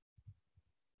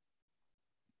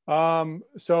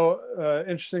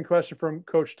 Interesting question from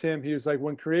Coach Tim. He was like,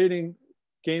 when creating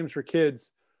games for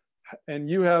kids, and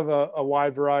you have a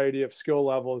wide variety of skill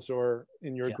levels or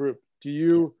in your group, do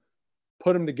you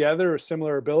put them together or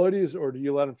similar abilities, or do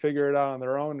you let them figure it out on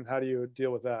their own? And how do you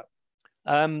deal with that?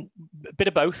 A bit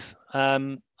of both.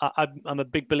 I'm a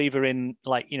big believer in,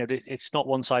 it's not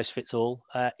one size fits all.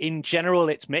 In general,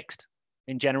 it's mixed.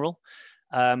 In general,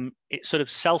 it sort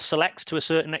of self-selects to a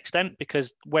certain extent,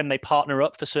 because when they partner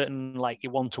up for certain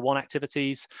one-to-one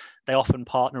activities, they often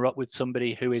partner up with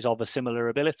somebody who is of a similar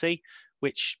ability,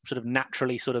 which sort of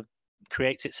naturally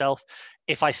creates itself.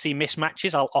 If I see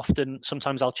mismatches,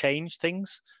 sometimes I'll change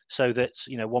things so that,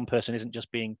 one person isn't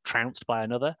just being trounced by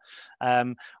another.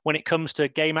 When it comes to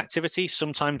game activity,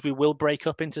 sometimes we will break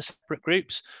up into separate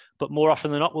groups, but more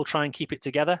often than not, we'll try and keep it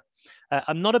together.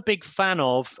 I'm not a big fan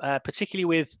of, particularly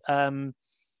with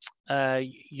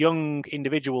young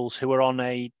individuals who are on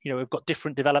have got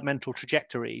different developmental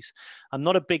trajectories. I'm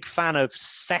not a big fan of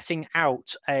setting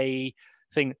out a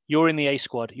thing, you're in the A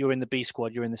squad, you're in the B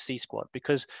squad, you're in the C squad,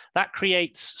 because that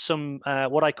creates some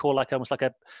what I call almost like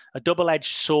a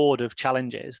double-edged sword of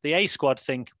challenges. The A squad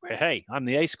think, hey, I'm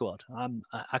the A squad,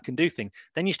 I can do things.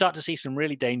 Then you start to see some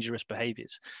really dangerous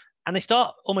behaviors, and they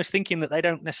start almost thinking that they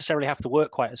don't necessarily have to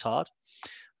work quite as hard.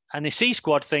 And the C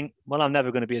squad think, well, I'm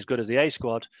never going to be as good as the A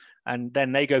squad. And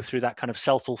then they go through that kind of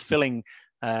self-fulfilling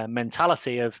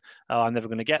mentality of, oh, I'm never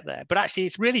going to get there. But actually,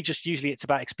 it's really just usually it's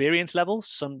about experience levels.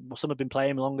 Some have been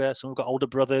playing longer. Some have got older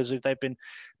brothers who they've been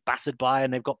battered by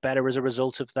and they've got better as a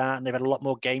result of that. And they've had a lot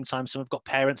more game time. Some have got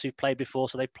parents who've played before,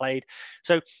 so they've played.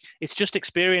 So it's just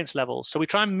experience levels. So we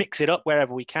try and mix it up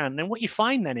wherever we can. And what you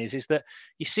find then is that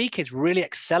you see kids really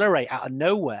accelerate out of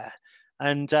nowhere.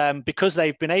 And because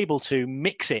they've been able to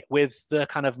mix it with the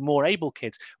kind of more able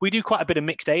kids, we do quite a bit of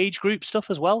mixed age group stuff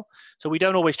as well. So we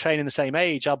don't always train in the same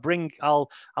age. I'll throw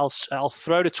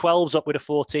the 12s up with the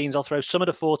 14s. I'll throw some of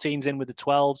the 14s in with the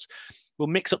 12s. We'll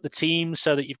mix up the teams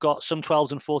so that you've got some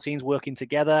 12s and 14s working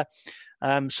together.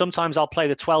 Sometimes I'll play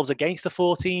the 12s against the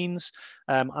 14s.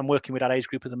 I'm working with that age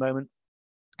group at the moment.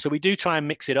 So we do try and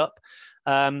mix it up.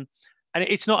 And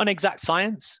it's not an exact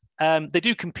science. They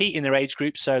do compete in their age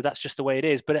group, so that's just the way it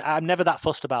is. But I'm never that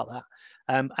fussed about that.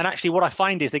 And actually, what I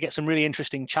find is they get some really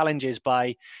interesting challenges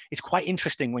it's quite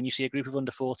interesting when you see a group of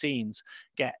under 14s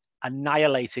get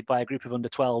annihilated by a group of under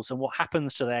 12s and what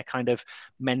happens to their kind of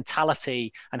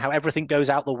mentality and how everything goes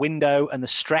out the window and the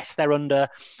stress they're under.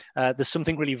 There's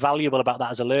something really valuable about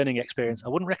that as a learning experience. I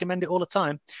wouldn't recommend it all the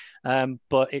time,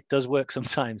 but it does work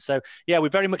sometimes. So yeah, we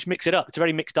very much mix it up. It's a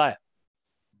very mixed diet.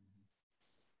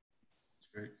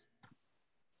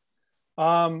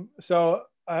 So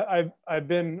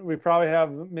we probably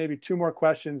have maybe two more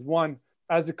questions. One,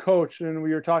 as a coach, and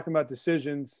we were talking about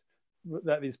decisions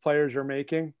that these players are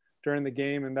making during the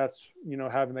game, and that's,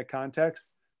 having the context.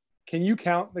 Can you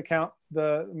count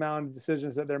the amount of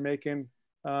decisions that they're making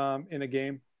in a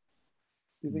game?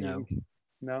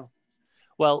 No.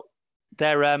 Well,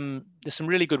 there's some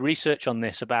really good research on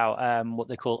this about what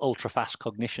they call ultra-fast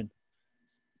cognition,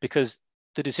 because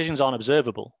the decisions aren't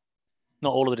observable.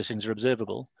 Not all of the decisions are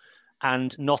observable,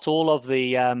 and not all of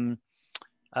the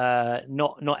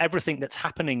not everything that's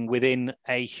happening within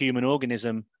a human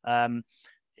organism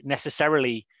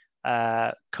necessarily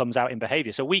comes out in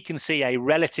behavior. So we can see a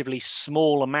relatively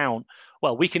small amount.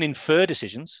 Well, we can infer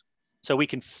decisions. So we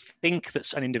can think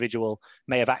that an individual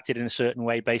may have acted in a certain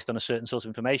way based on a certain source of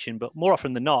information. But more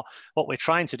often than not, what we're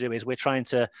trying to do is we're trying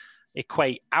to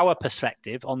equate our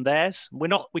perspective on theirs.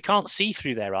 We can't see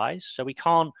through their eyes, so we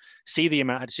can't see the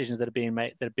amount of decisions that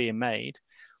are being made.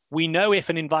 We know if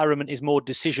an environment is more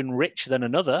decision rich than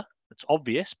another. That's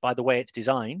obvious by the way it's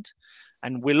designed,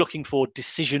 and we're looking for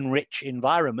decision rich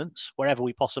environments wherever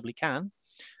we possibly can.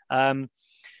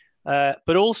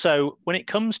 But also when it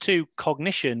comes to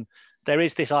cognition, there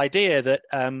is this idea that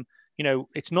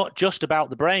it's not just about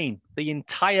the brain. The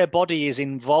entire body is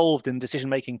involved in the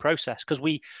decision-making process because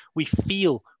we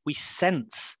feel, we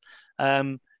sense.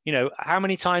 How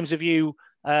many times have you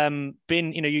been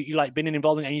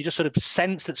involved in, and you just sort of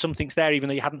sense that something's there even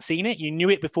though you hadn't seen it? You knew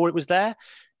it before it was there.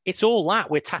 It's all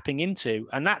that we're tapping into,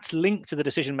 and that's linked to the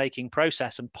decision-making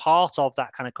process and part of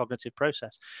that kind of cognitive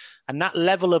process. And that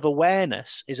level of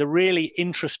awareness is a really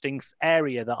interesting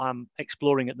area that I'm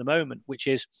exploring at the moment, which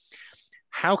is,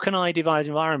 how can I devise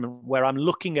an environment where I'm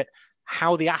looking at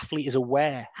how the athlete is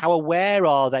aware? How aware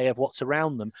are they of what's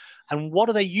around them? And what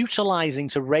are they utilizing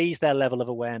to raise their level of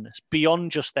awareness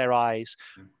beyond just their eyes?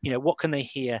 What can they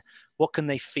hear? What can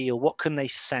they feel? What can they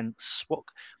sense?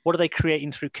 What are they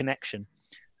creating through connection?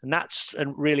 And that's a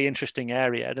really interesting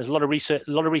area. There's a lot of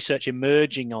research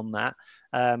emerging on that.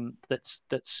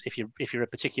 That's if you're a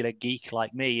particular geek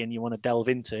like me and you want to delve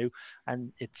into,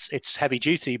 and it's heavy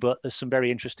duty, but there's some very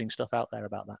interesting stuff out there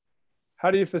about that. How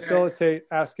do you facilitate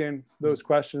asking those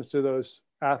questions to those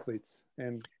athletes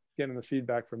and getting the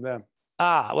feedback from them?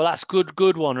 Well, that's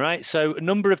good one, right? So a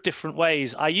number of different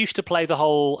ways. I used to play the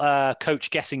whole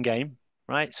coach guessing game,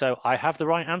 right? So I have the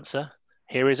right answer.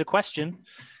 Here is a question.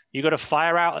 You got to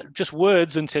fire out just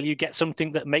words until you get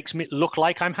something that makes me look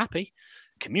like I'm happy.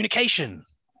 Communication.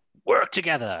 work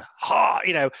together, ha,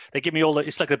 they give me all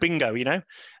it's like a bingo,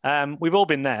 we've all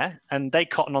been there, and they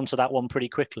cotton onto that one pretty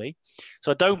quickly.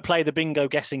 So I don't play the bingo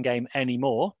guessing game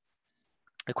anymore.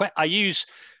 I use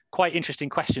quite interesting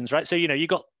questions, right? So, you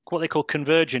got what they call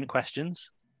convergent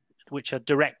questions, which are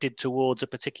directed towards a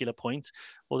particular point,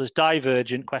 or there's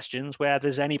divergent questions where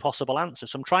there's any possible answer.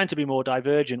 So I'm trying to be more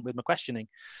divergent with my questioning.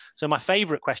 So my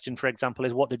favorite question, for example,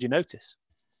 is what did you notice?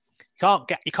 You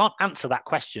can't answer that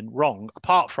question wrong,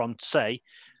 apart from to say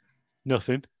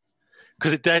nothing,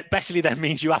 because it basically then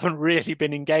means you haven't really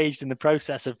been engaged in the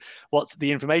process of what's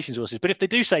the information sources. But if they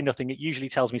do say nothing, it usually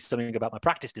tells me something about my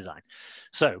practice design.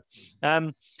 So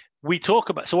we talk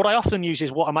about, so what I often use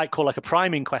is what I might call like a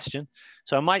priming question.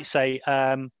 So I might say,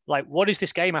 like, what is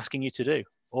this game asking you to do?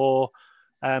 Or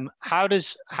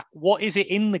what is it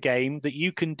in the game that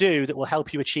you can do that will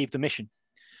help you achieve the mission?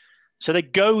 So they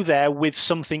go there with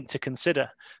something to consider.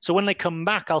 So when they come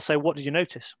back, I'll say, what did you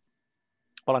notice?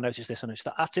 Well, I noticed this, I noticed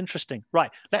that. That's interesting. Right,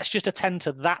 let's just attend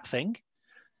to that thing.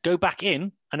 Go back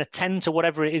in and attend to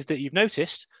whatever it is that you've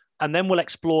noticed. And then we'll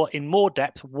explore in more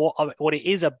depth what it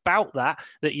is about that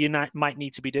you might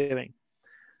need to be doing.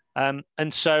 And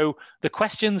so the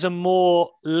questions are more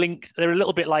linked. They're a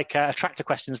little bit like attractor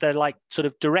questions. They're like sort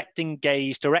of directing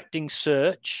gaze, directing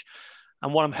search.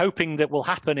 And what I'm hoping that will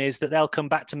happen is that they'll come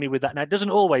back to me with that. Now, it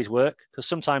doesn't always work, because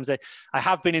sometimes I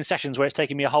have been in sessions where it's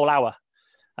taken me a whole hour.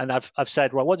 And I've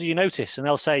said, well, what did you notice? And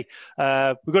they'll say,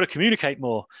 we've got to communicate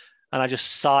more. And I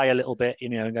just sigh a little bit,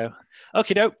 and go,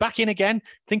 okay, no, back in again.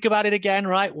 Think about it again,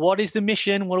 right? What is the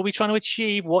mission? What are we trying to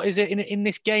achieve? What is it in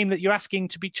this game that you're asking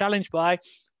to be challenged by?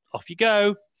 Off you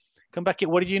go. Come back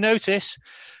in. What did you notice?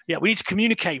 Yeah, we need to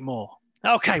communicate more.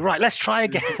 Okay, right, let's try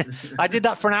again. I did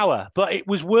that for an hour, but it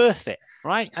was worth it,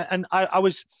 right? And I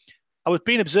was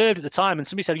being observed at the time, and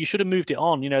somebody said, you should have moved it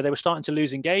on. They were starting to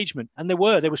lose engagement, and they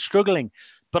were struggling.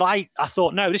 But I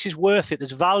thought, no, this is worth it.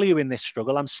 There's value in this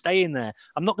struggle. I'm staying there.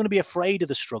 I'm not going to be afraid of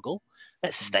the struggle.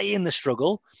 Let's stay in the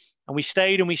struggle. And we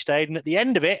stayed and we stayed. And at the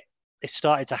end of it, it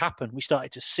started to happen. We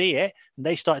started to see it, and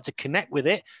they started to connect with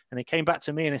it. And they came back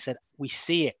to me and they said, we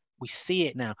see it. We see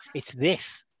it now. It's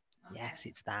this. Yes,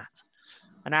 it's that.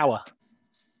 An hour.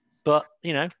 But,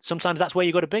 sometimes that's where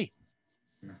you got to be.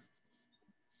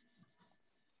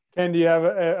 Ken, do you have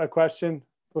a question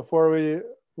before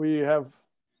we have?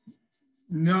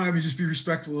 No, I would just be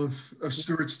respectful of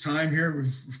Stuart's time here.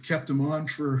 We've kept him on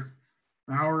for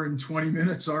an hour and 20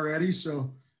 minutes already.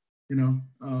 So,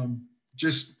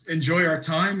 just enjoy our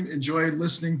time, enjoy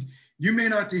listening. You may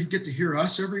not get to hear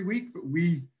us every week, but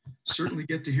we certainly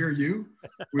get to hear you,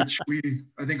 which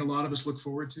I think a lot of us look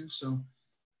forward to. So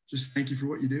just thank you for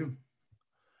what you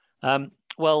do.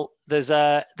 Well, there's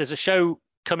a show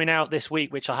coming out this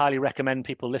week, which I highly recommend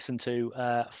people listen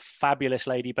to. Fabulous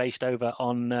lady based over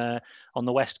on the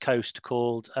West Coast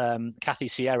called Kathy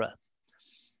Sierra,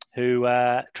 who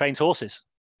trains horses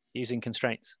using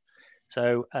constraints.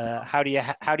 So how do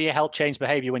you help change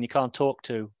behavior when you can't talk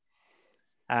to?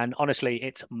 And honestly,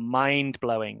 it's mind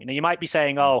blowing. You might be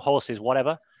saying, "Oh, horses,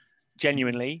 whatever."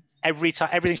 Genuinely,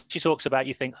 everything she talks about,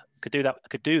 you think, "I could do that. I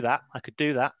could do that. I could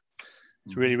do that."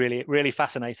 It's really, really, really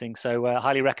fascinating. So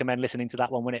highly recommend listening to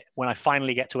that one when I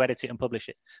finally get to edit it and publish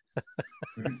it.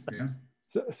 Yeah.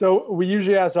 So we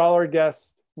usually ask all our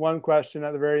guests one question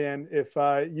at the very end. If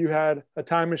you had a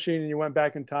time machine and you went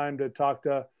back in time to talk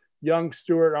to young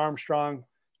Stuart Armstrong,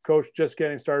 coach just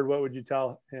getting started, what would you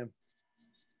tell him?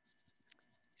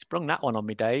 Sprung that one on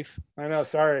me, Dave. I know.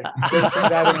 Sorry. Didn't put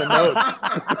that in the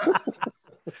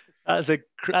notes.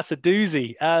 That's a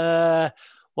doozy.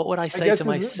 What would I say to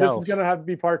myself? This is going to have to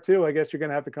be part two. I guess you're going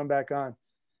to have to come back on.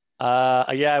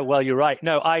 Yeah, well, you're right.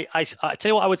 No, I tell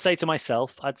you what I would say to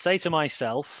myself. I'd say to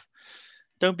myself,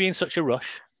 don't be in such a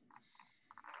rush.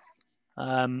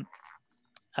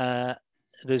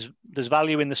 There's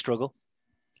value in the struggle.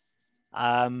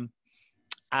 And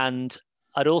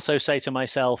I'd also say to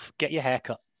myself, get your hair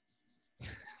cut.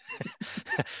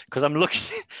 Because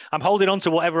I'm holding on to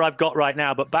whatever I've got right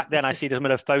now. But back then I see some of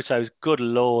the photos. Good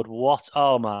Lord, what?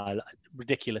 Oh my,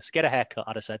 ridiculous. Get a haircut,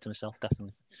 I'd have said to myself,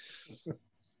 definitely.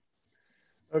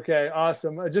 Okay,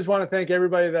 awesome. I just want to thank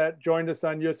everybody that joined us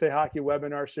on USA Hockey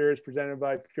webinar series presented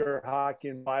by Pure Hockey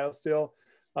and BioSteel.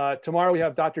 Tomorrow we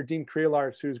have Dr. Dean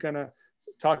Creelars, who's going to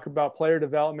talk about player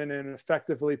development and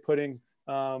effectively putting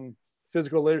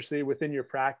physical literacy within your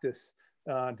practice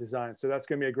design. So that's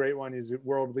going to be a great one. He's a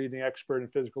world leading expert in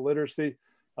physical literacy.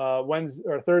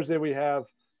 Thursday, we have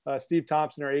Steve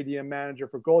Thompson, our ADM manager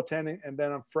for goaltending. And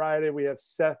then on Friday, we have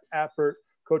Seth Appert,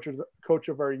 coach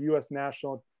of our U.S.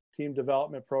 national team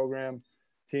development program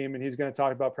team. And he's going to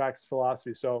talk about practice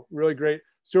philosophy. So really great.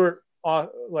 Stuart,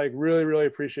 like really, really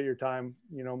appreciate your time.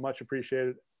 Much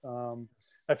appreciated.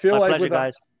 I feel My like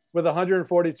pleasure, with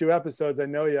 142 episodes, I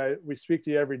know you. We speak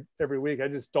to you every week. I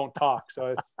just don't talk, so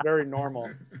it's very normal.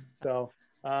 So,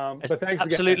 but thanks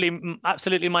again.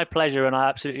 Absolutely my pleasure, and I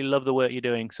absolutely love the work you're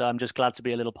doing. So I'm just glad to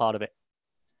be a little part of it.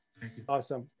 Thank you.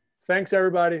 Awesome. Thanks,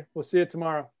 everybody. We'll see you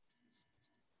tomorrow.